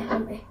most of the day,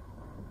 haven't we?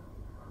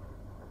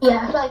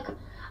 Yeah, it's like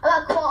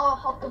about a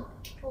quarter of the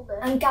whole day.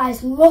 And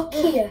guys, look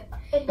here.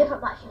 In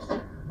different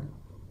matches.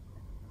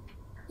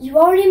 You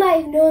already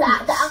might have known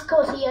The this.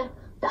 anchor's here.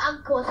 The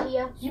anchor's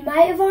here. You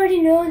might have already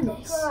known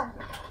this,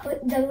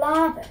 but the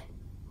lava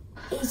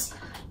is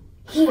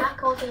here The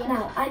anchor's here.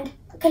 now. And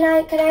can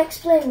I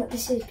explain what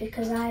this is,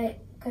 because I've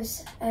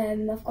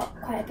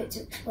got quite a bit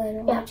to explain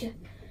about you.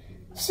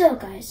 So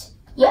guys,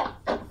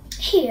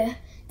 here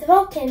the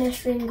volcano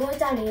stream goes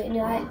down here, and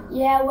you're like,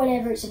 yeah,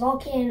 whatever, it's a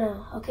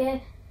volcano,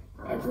 okay?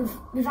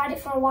 We've had it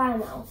for a while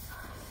now.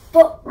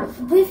 But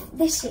with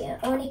this here,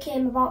 only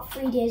came about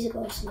 3 days ago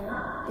or something,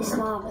 this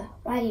lava,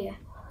 right here.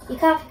 You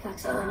can't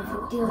pickaxe it or anything,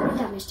 it deals no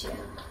damage to you,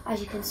 as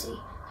you can see.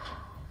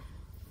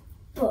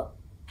 But,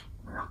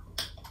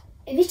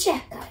 if you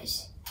check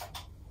guys,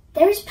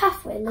 there is a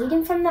pathway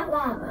leading from that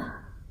lava,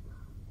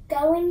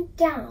 going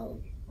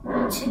down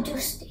to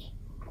Dusty,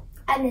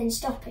 and then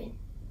stopping.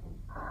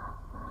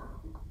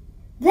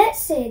 Let's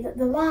say that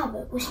the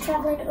lava was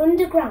travelling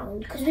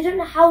underground, because we don't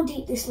know how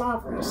deep this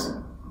lava is.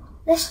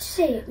 Let's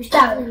say it was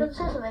travelling.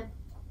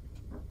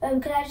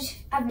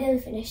 I've nearly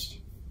finished.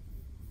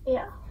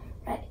 Yeah.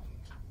 Right.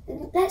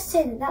 Let's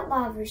say that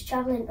lava is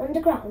travelling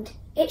underground.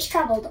 It's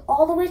travelled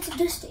all the way to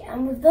Dusty,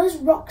 and with those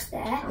rocks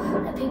there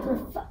that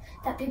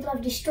people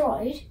have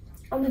destroyed,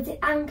 and with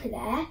the anchor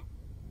there,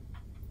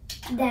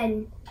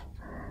 then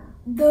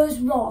those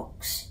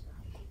rocks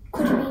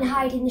could have been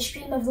hiding the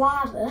stream of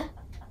lava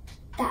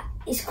that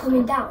is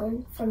coming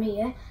down from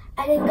here.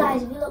 And then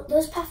guys, if you look,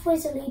 those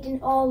pathways are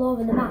leading all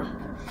over the map.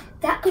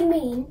 That could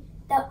mean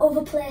that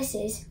other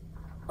places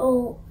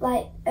will,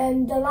 like,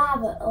 the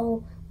lava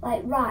will,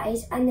 like,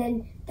 rise, and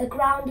then the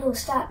ground will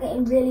start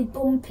getting really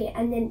bumpy,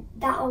 and then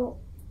that'll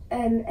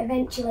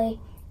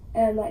eventually,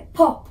 like,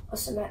 pop or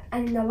something,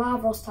 and the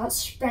lava will start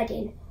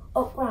spreading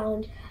up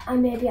ground,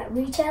 and maybe at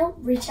retail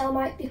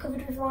might be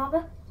covered with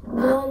lava.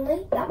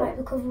 Lonely, that might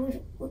be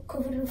covered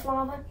with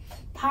lava.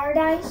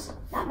 Paradise,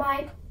 that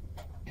might.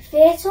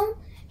 Fatal,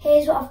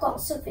 here's what I've got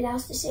something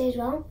else to say as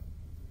well.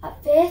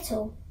 At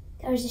Fatal,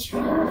 there is a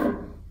stream of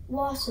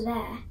water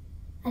there,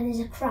 and there's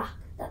a crack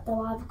that the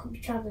lava could be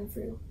travelling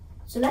through.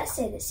 So let's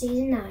say that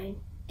Season 9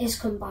 is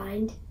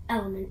combined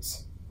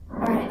elements.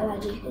 Alright,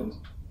 Elijah, you can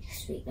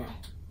speak now.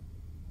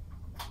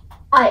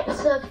 Alright,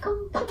 so if you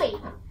come to me,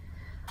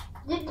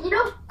 you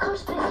know,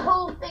 because this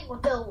whole thing was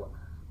built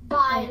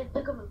by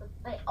the government,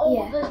 like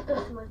all this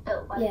stuff was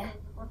built by the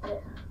government, wasn't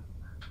it?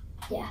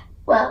 Yeah.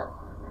 Well,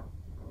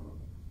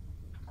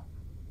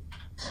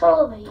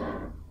 follow me.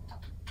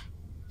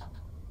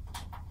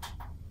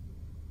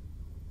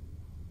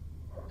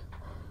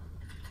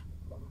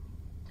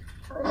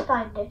 Let's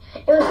find it.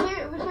 It was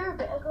here a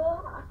bit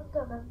ago, I think I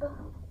remember.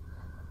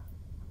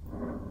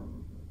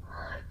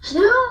 Do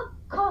you know,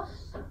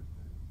 cause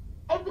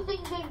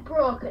everything's been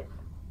broken.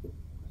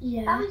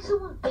 Yeah. That means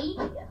someone's been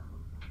here.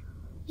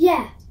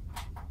 Yeah.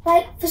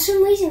 Like, for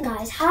some reason,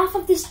 guys, half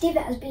of this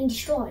divot has been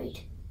destroyed.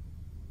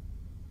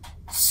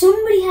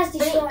 Somebody has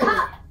destroyed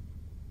it.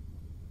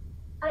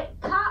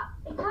 It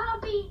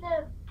can't be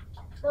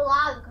the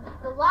lava,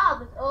 because the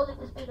lava's only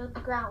just been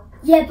underground.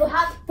 Yeah, but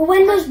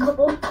when those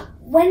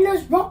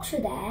rocks were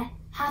there,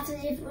 half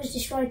of it was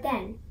destroyed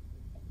then.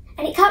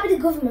 And it can't be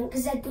the government,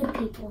 because they're good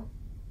people.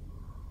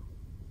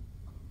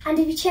 And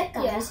if you check,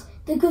 guys,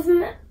 the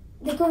government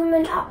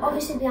are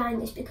obviously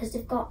behind this, because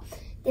they've got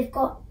the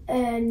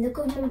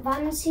government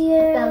vans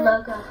here. Their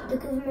logo. The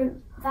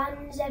government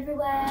vans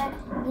everywhere.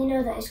 You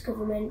know that it's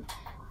government.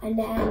 And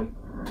then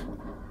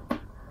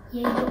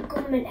yeah, you've got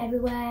government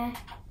everywhere.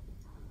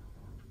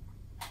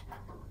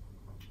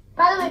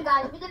 By the way,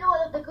 guys, we didn't know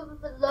what the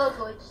government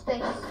logo is.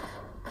 This.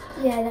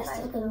 Yeah, that's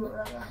the government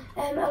logo.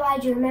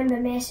 Elijah, remember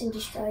Mason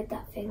destroyed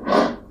that thing. Do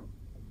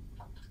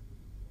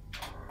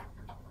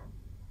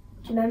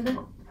you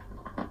remember?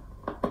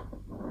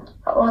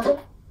 What was it?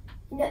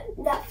 No,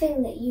 that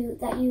thing that you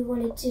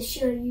wanted to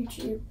show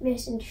YouTube,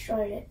 Mason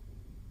destroyed it.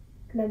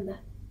 Remember?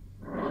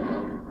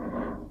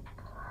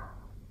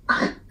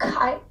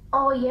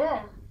 Oh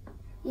yeah.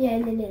 Yeah,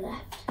 and then he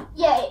left.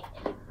 Yeah.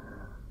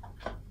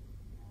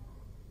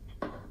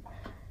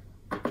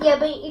 Yeah,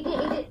 but he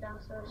didn't know,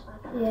 so it's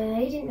fine. Yeah,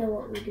 he didn't know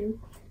what we do.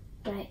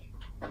 Right.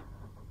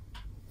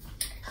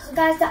 So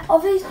guys, the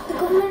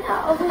government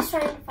are always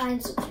trying to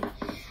find something.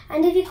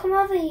 And if you come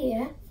over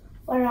here,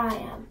 where I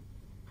am,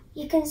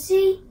 you can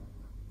see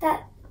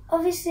that,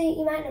 obviously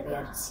you might not be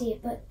able to see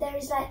it, but there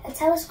is like a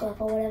telescope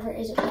or whatever it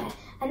is up there.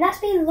 And that's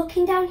been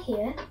looking down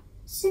here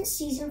since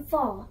Season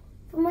 4,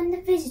 from when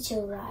the visitor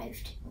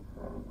arrived.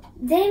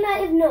 They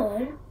might have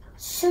known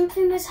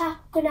something was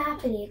going to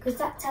happen here, because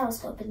that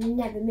telescope had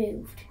never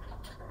moved.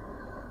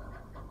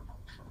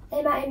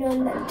 They might have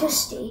known that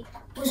Dusty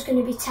was going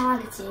to be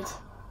targeted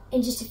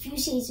in just a few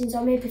seasons,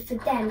 or maybe for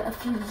them a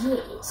few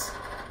years.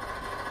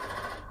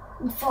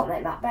 In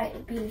Fortnite, that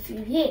might be a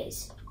few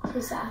years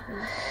since that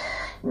happened.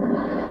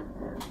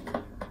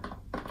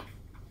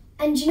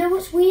 And do you know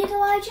what's weird,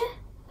 Elijah?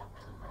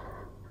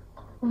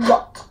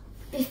 What?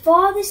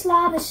 Before this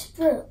lava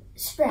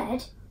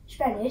spreaded,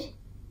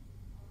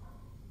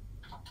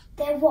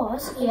 there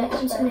was, if you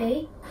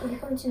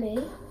come to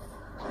me,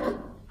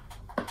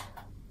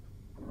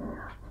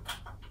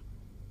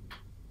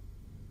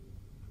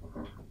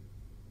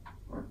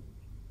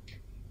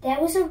 there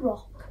was a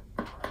rock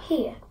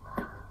here,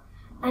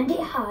 and it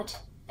had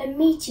a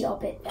meteor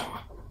bit there.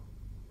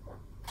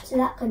 So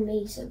that could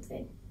mean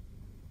something.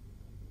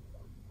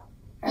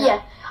 Right?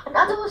 Yeah, and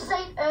as I was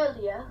saying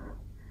earlier,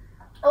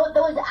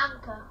 there was the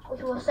anchor,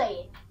 which we were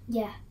saying.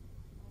 Yeah.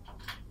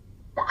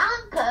 The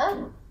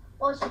anchor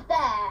was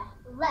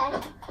there,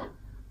 left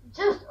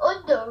just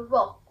under a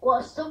rock,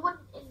 while someone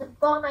in the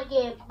Fortnite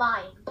game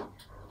mined.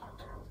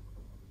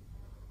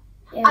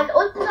 Yeah. And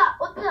under that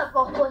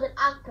rock was an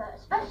anchor, a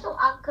special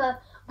anchor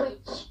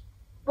which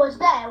was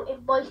there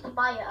in Moisty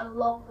Mire a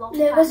long time.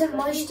 No, it wasn't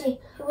Moisty.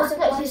 It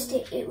wasn't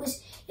Moisty. It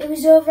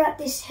was over at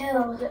this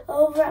hill,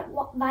 over at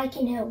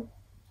Viking Hill.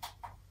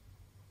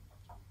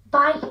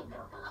 Viking Hill.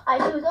 So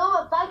it was over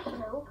at Viking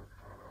Hill.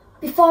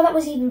 Before that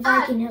was even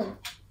Viking Hill.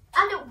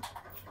 And it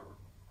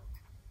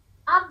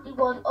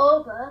was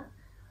over.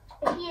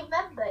 If you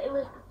remember, it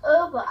was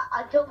over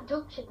at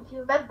Junction. If you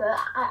remember,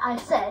 I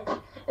said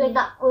in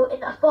that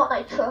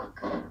Fortnite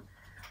truck,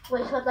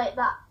 which had like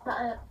that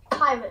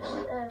pirates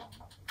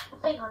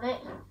thing on it.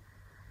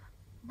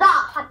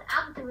 That had an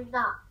anchor in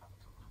that.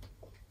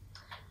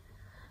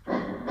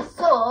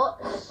 So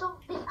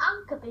this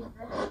anchor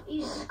business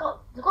is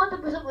got to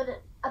be something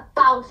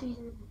about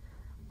season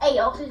 8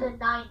 or season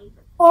 9.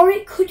 Or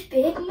it could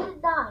be. Season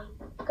 9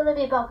 is gonna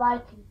be about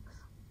Vikings.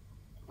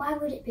 Why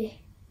would it be?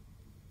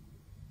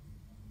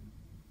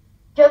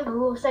 Do you remember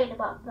we were saying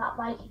about that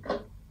Viking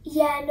thing?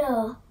 Yeah,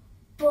 no.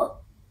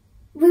 But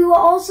we were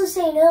also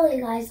saying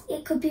earlier, guys,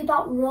 it could be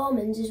about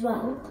Romans as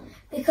well.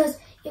 Because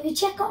if you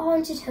check out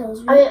Haunted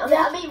Hills... I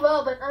mean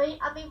Roman.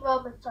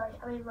 Sorry.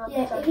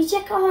 Yeah, if you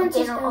check out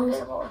Haunted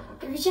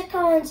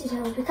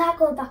Hills, we can't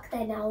go back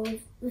there now.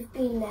 We've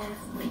been there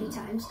a few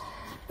times.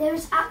 There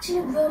is actually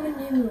Roman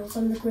numerals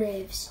on the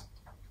graves.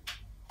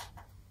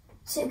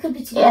 So it could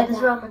be to do with there's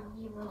that. Roman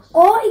numerals.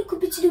 Or it could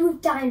be to do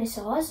with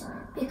dinosaurs.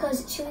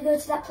 Because should we go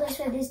to that place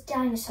where there's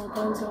dinosaur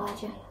bones,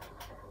 Elijah?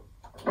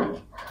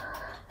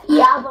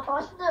 Yeah, but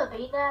I've never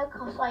been there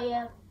because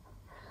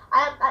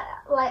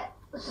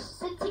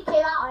since it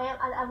came out,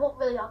 I won't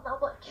really on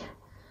that much.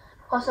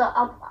 Because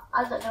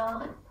I don't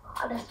know.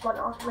 I just want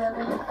on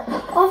really.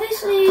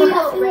 Obviously, a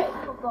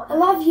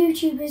lot of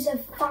YouTubers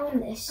have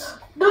found this.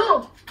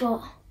 No!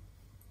 But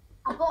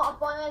I thought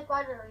I had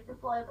finally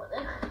deployed, but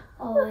then.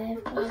 oh, I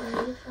have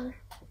finally deployed.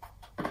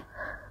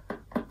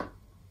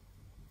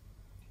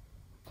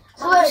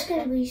 So I'm just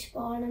gonna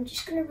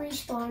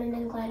respawn and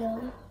then glide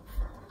over.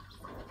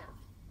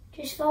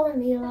 Just follow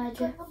me,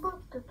 Elijah.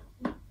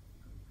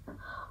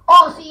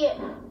 Oh, see it.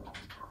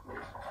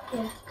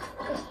 Yeah.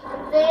 It's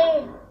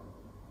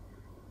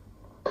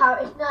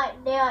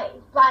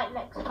right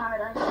next to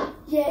Paradise.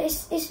 Yeah,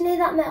 it's near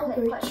that metal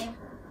bridge.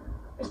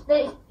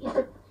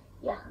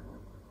 Yeah.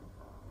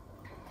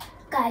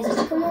 Guys,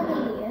 let's come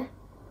over here.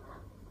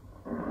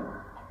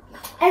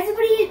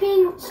 Everybody has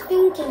been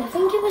thinking, I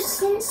think it was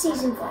since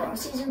season 4 or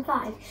season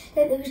 5,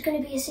 that there was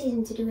going to be a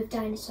season to do with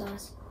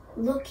dinosaurs.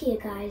 Look here,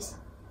 guys.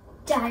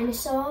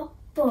 Dinosaur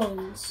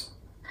bones.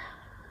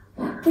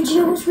 But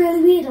you know what's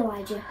really weird,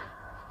 Elijah?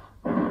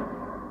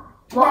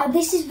 What? Now,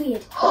 this is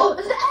weird. Oh,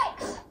 there's an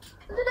X!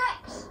 There's an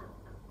X!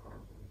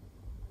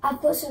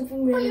 I've got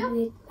something really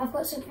weird. I've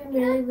got something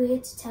really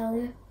weird to tell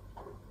you.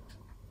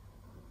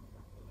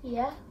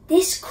 Yeah? The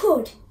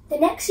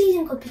next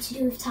season could be to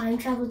do with time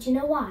travel. Do you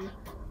know why?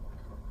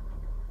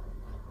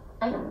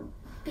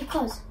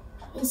 Because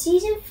in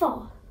season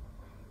 4,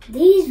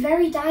 these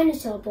very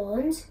dinosaur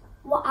bones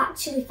were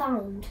actually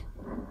found.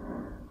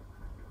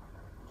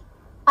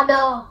 I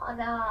know.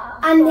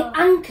 And the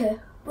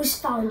anchor was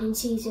found in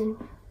season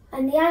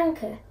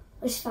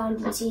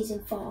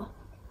 4.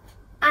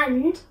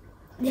 And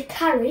the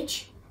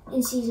carriage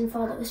in season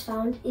 4 that was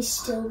found is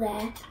still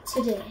there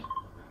today.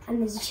 And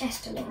there's a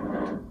chest on it.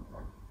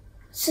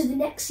 So the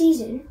next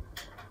season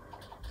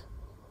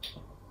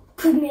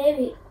could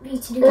maybe be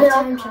to do with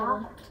time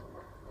travel.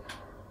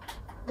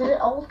 There's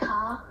an old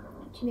car.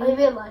 Do you I mean?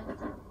 realised.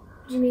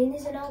 Do you mean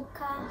there's an old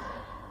car?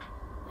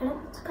 An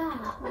old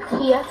car?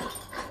 Here.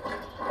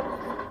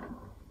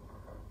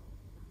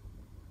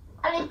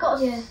 And it's got.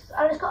 Yeah.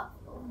 And it's got.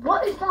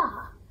 What is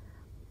that?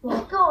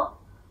 What? It's got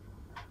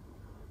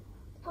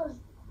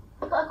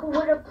like a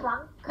wooden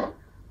plank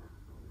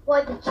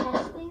where the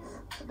chest is.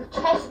 So the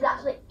chest is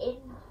actually in.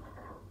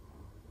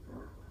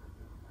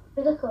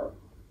 Look up.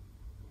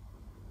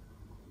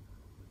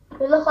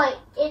 It looks like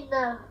in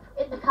the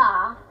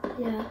car.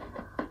 Yeah.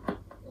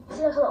 You can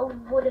see like a little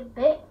wooden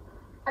bit,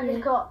 and Yeah.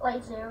 it's got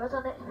like zeros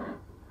on it.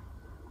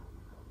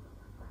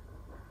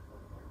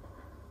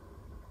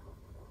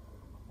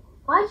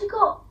 Why'd you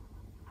got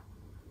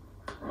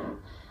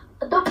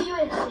a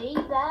WSC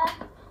there?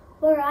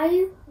 Where are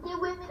you? The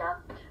women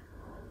and...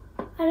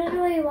 I don't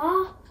know where you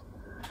are.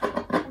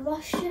 I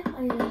lost you.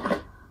 Oh, yeah.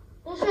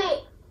 This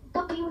way,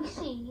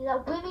 WC,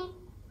 that women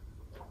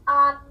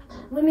and...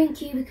 Women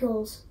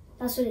cubicles.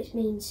 That's what it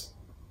means.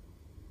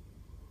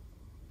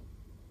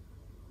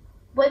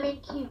 Women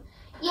Q.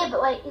 Yeah,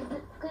 but like,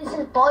 because it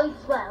says boys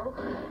as well.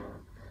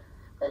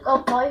 Like,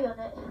 got boy on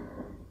it.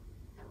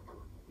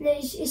 No,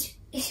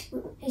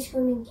 it's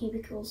women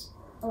cubicles,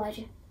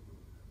 Elijah.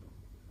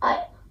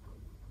 I'm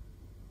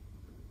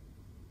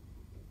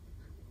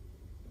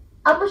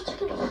just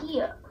checking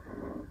here.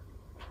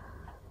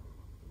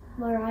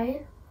 Where are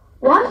you?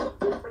 Why is it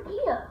different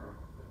here?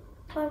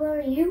 Where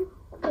are you?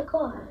 Oh my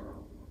god.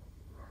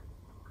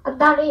 I'm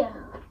down here.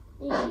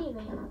 You see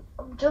me?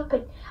 I'm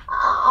jumping.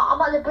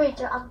 I'm at the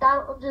bridge. I'm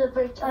down under the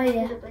bridge. Oh,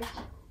 yeah. Under the bridge.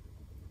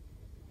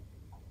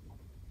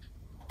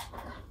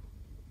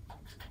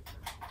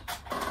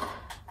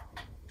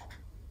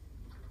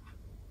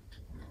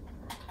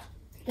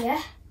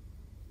 Yeah?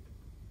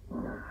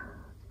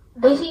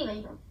 Do you see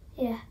me?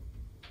 Yeah.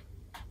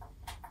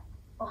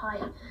 Oh, hi.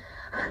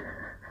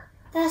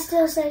 That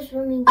still says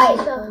women Alright,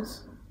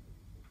 cubicles.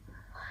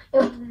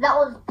 That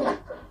one's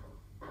different.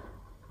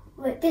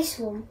 Wait, this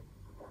one?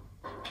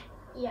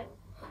 Yeah.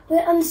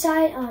 Wait, on the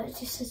side. Oh, it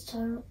just says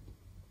toilet.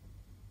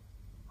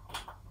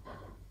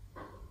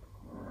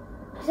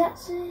 Is that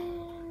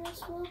saying not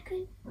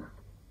smoking?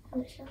 I'm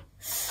not sure.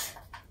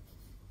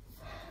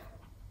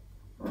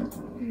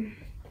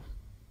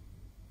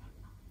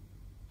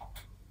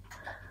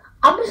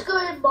 I'm just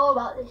going more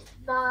about this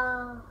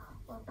now.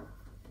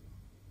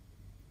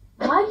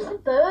 Why is the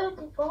bird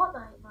in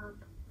Fortnite, man?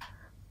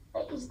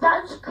 Like, is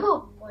that just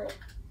come? Like,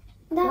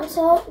 That's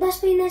all. That's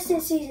been there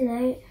since season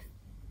 8.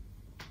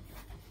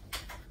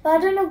 But I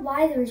don't know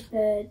why there is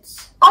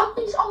birds. on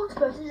this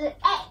octopus is an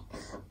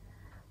X.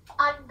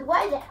 And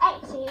where the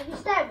X is, if you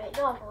stare at it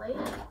normally,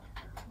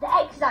 the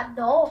X is at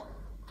north.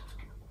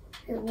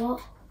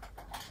 What?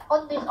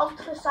 On this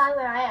octopus side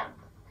where I am.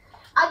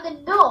 And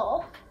the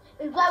north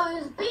is where it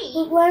was B.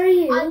 But where are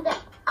you? And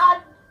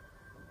a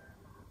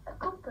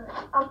compass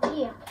out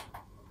here.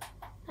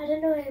 I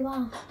don't know where you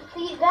are.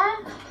 See it there?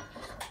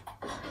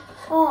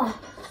 Oh,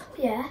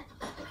 yeah.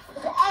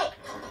 There's an X.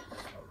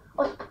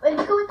 Or if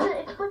you go into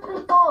this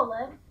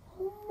baller,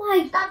 Oh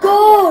my that's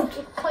god!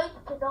 It's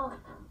pointing north.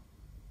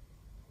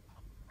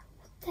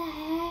 What the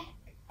heck?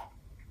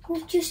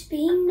 We've just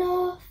been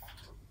north.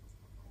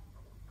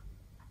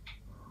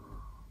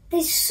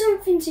 There's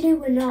something to do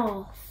with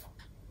north.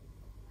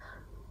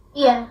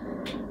 Yeah.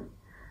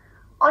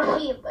 On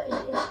here, but it's I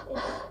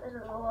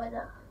don't know why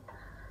that.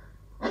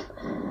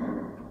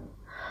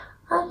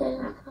 Okay.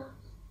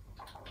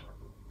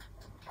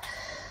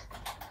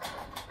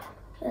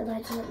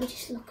 Elijah, let me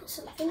just look at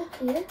something up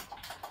here.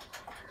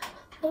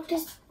 What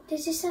does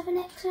this have an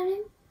X on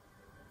him?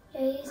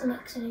 Yeah, he has an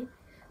X on him.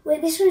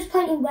 Wait, this one's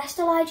pointing west,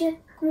 Elijah.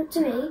 Come up to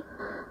me.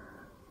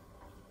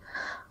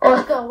 Oh,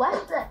 let's go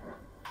west then.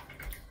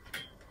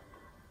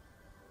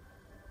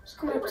 Just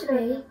come up to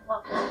me.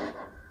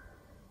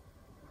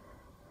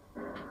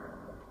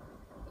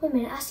 Wait a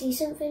minute, I see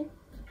something.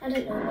 I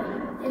don't know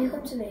what. Maybe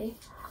come to me.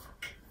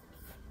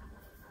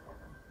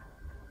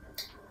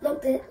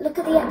 Look at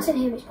the X on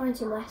him, it's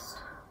pointing west.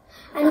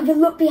 And if you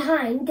look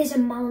behind, there's a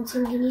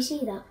mountain. Can you see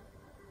that?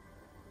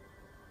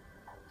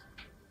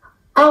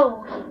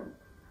 Oh.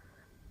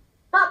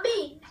 That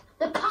means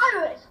the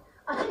pirates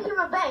are taking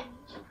revenge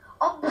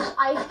on this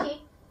Ice King.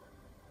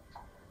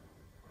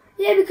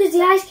 Yeah, because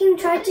the Ice King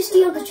tried to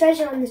steal the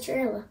treasure on the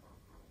trailer.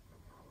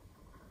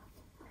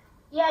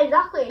 Yeah,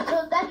 exactly.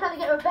 So they're trying to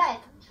get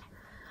revenge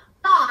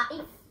by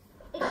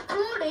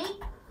exploding,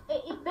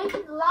 it's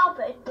making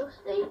lava and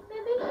dusty,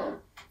 maybe?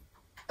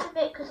 To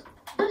make, because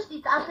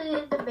dusty's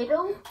actually in the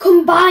middle.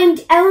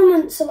 Combined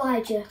elements,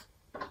 Elijah.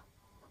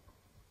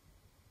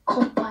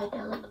 Combined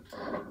elements.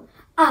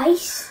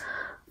 Ice,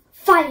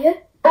 fire,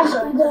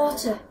 Also, and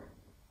water.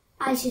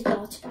 Ice is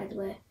water, by the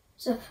way.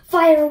 So,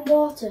 fire and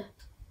water.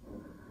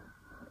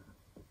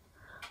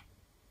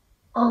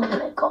 oh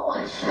my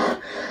gosh.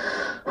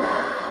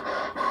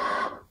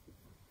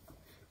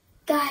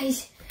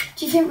 Guys,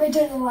 do you think we're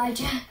done,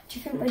 Elijah? Do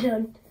you think we're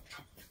done?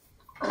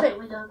 I think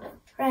we're done.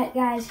 Right,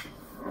 guys.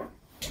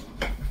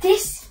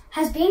 This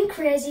has been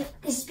crazy.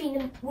 This has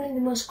been one of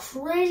the most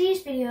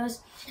craziest videos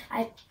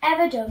I've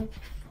ever done.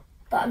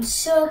 But I'm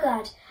so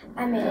glad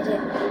I made it.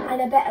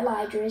 And I bet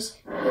Elijah is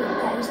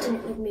that he's done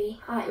it with me.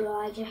 Aren't you,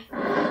 Elijah?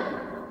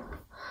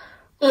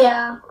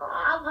 Yeah,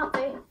 I'm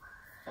happy.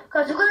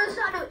 Because we're going to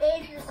start a new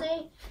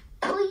agency.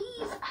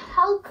 Please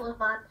help us,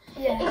 man.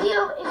 Yeah. If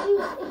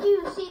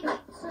you see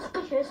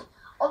suspicious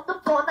on the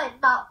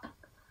Fortnite map,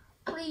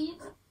 please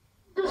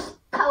just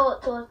tell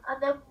it to us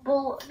and then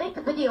we'll make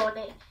a video on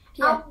it.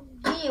 Yeah.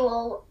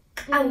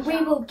 And we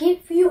will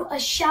give you a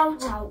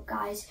shout out,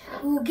 guys.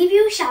 We will give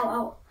you a shout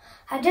out.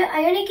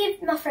 I only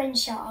give my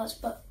friends shout outs,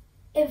 but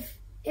if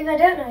I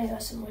don't know you or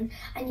someone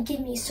and you give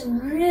me some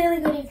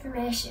really good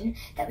information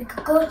that we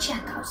could go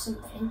check out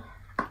something,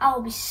 I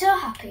will be so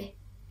happy,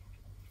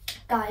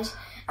 guys.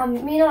 And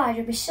me and Elijah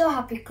will be so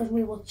happy because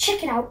we will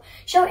check it out,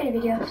 show it in a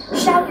video,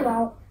 shout you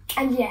out,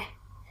 and yeah,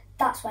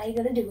 that's why you're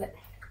gonna do it.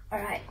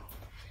 Alright.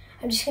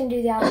 I'm just gonna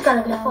do the outro. It's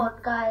gonna be now. fun,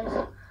 guys.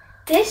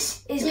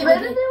 This is gonna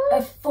be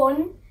a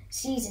fun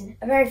season,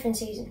 a very fun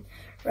season.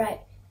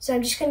 Right, so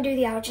I'm just gonna do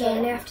the outro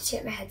and I have to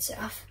take my headset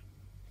off.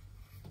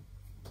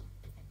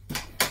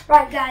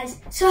 Right guys,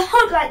 so I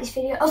hope you liked this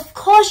video. Of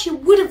course you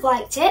would have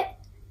liked it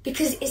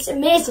because it's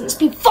amazing. It's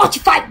been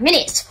 45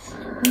 minutes.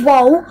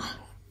 Whoa.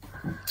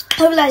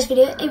 Hope you liked this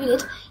video. If you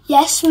did,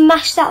 yes,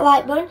 smash that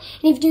like button.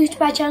 And if you're new to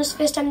my channel, it's the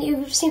first time that you've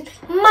ever seen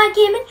my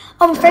gaming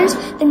or my friends,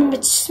 then remember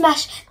to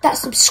smash that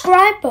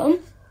subscribe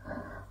button.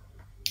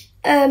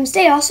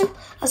 Stay awesome.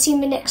 I'll see you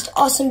in my next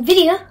awesome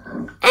video.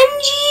 And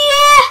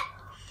yeah,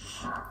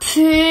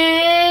 peace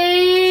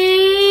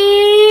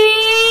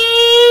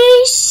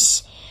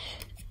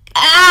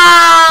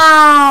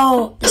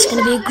out. It's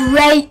going to be a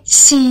great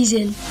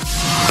season.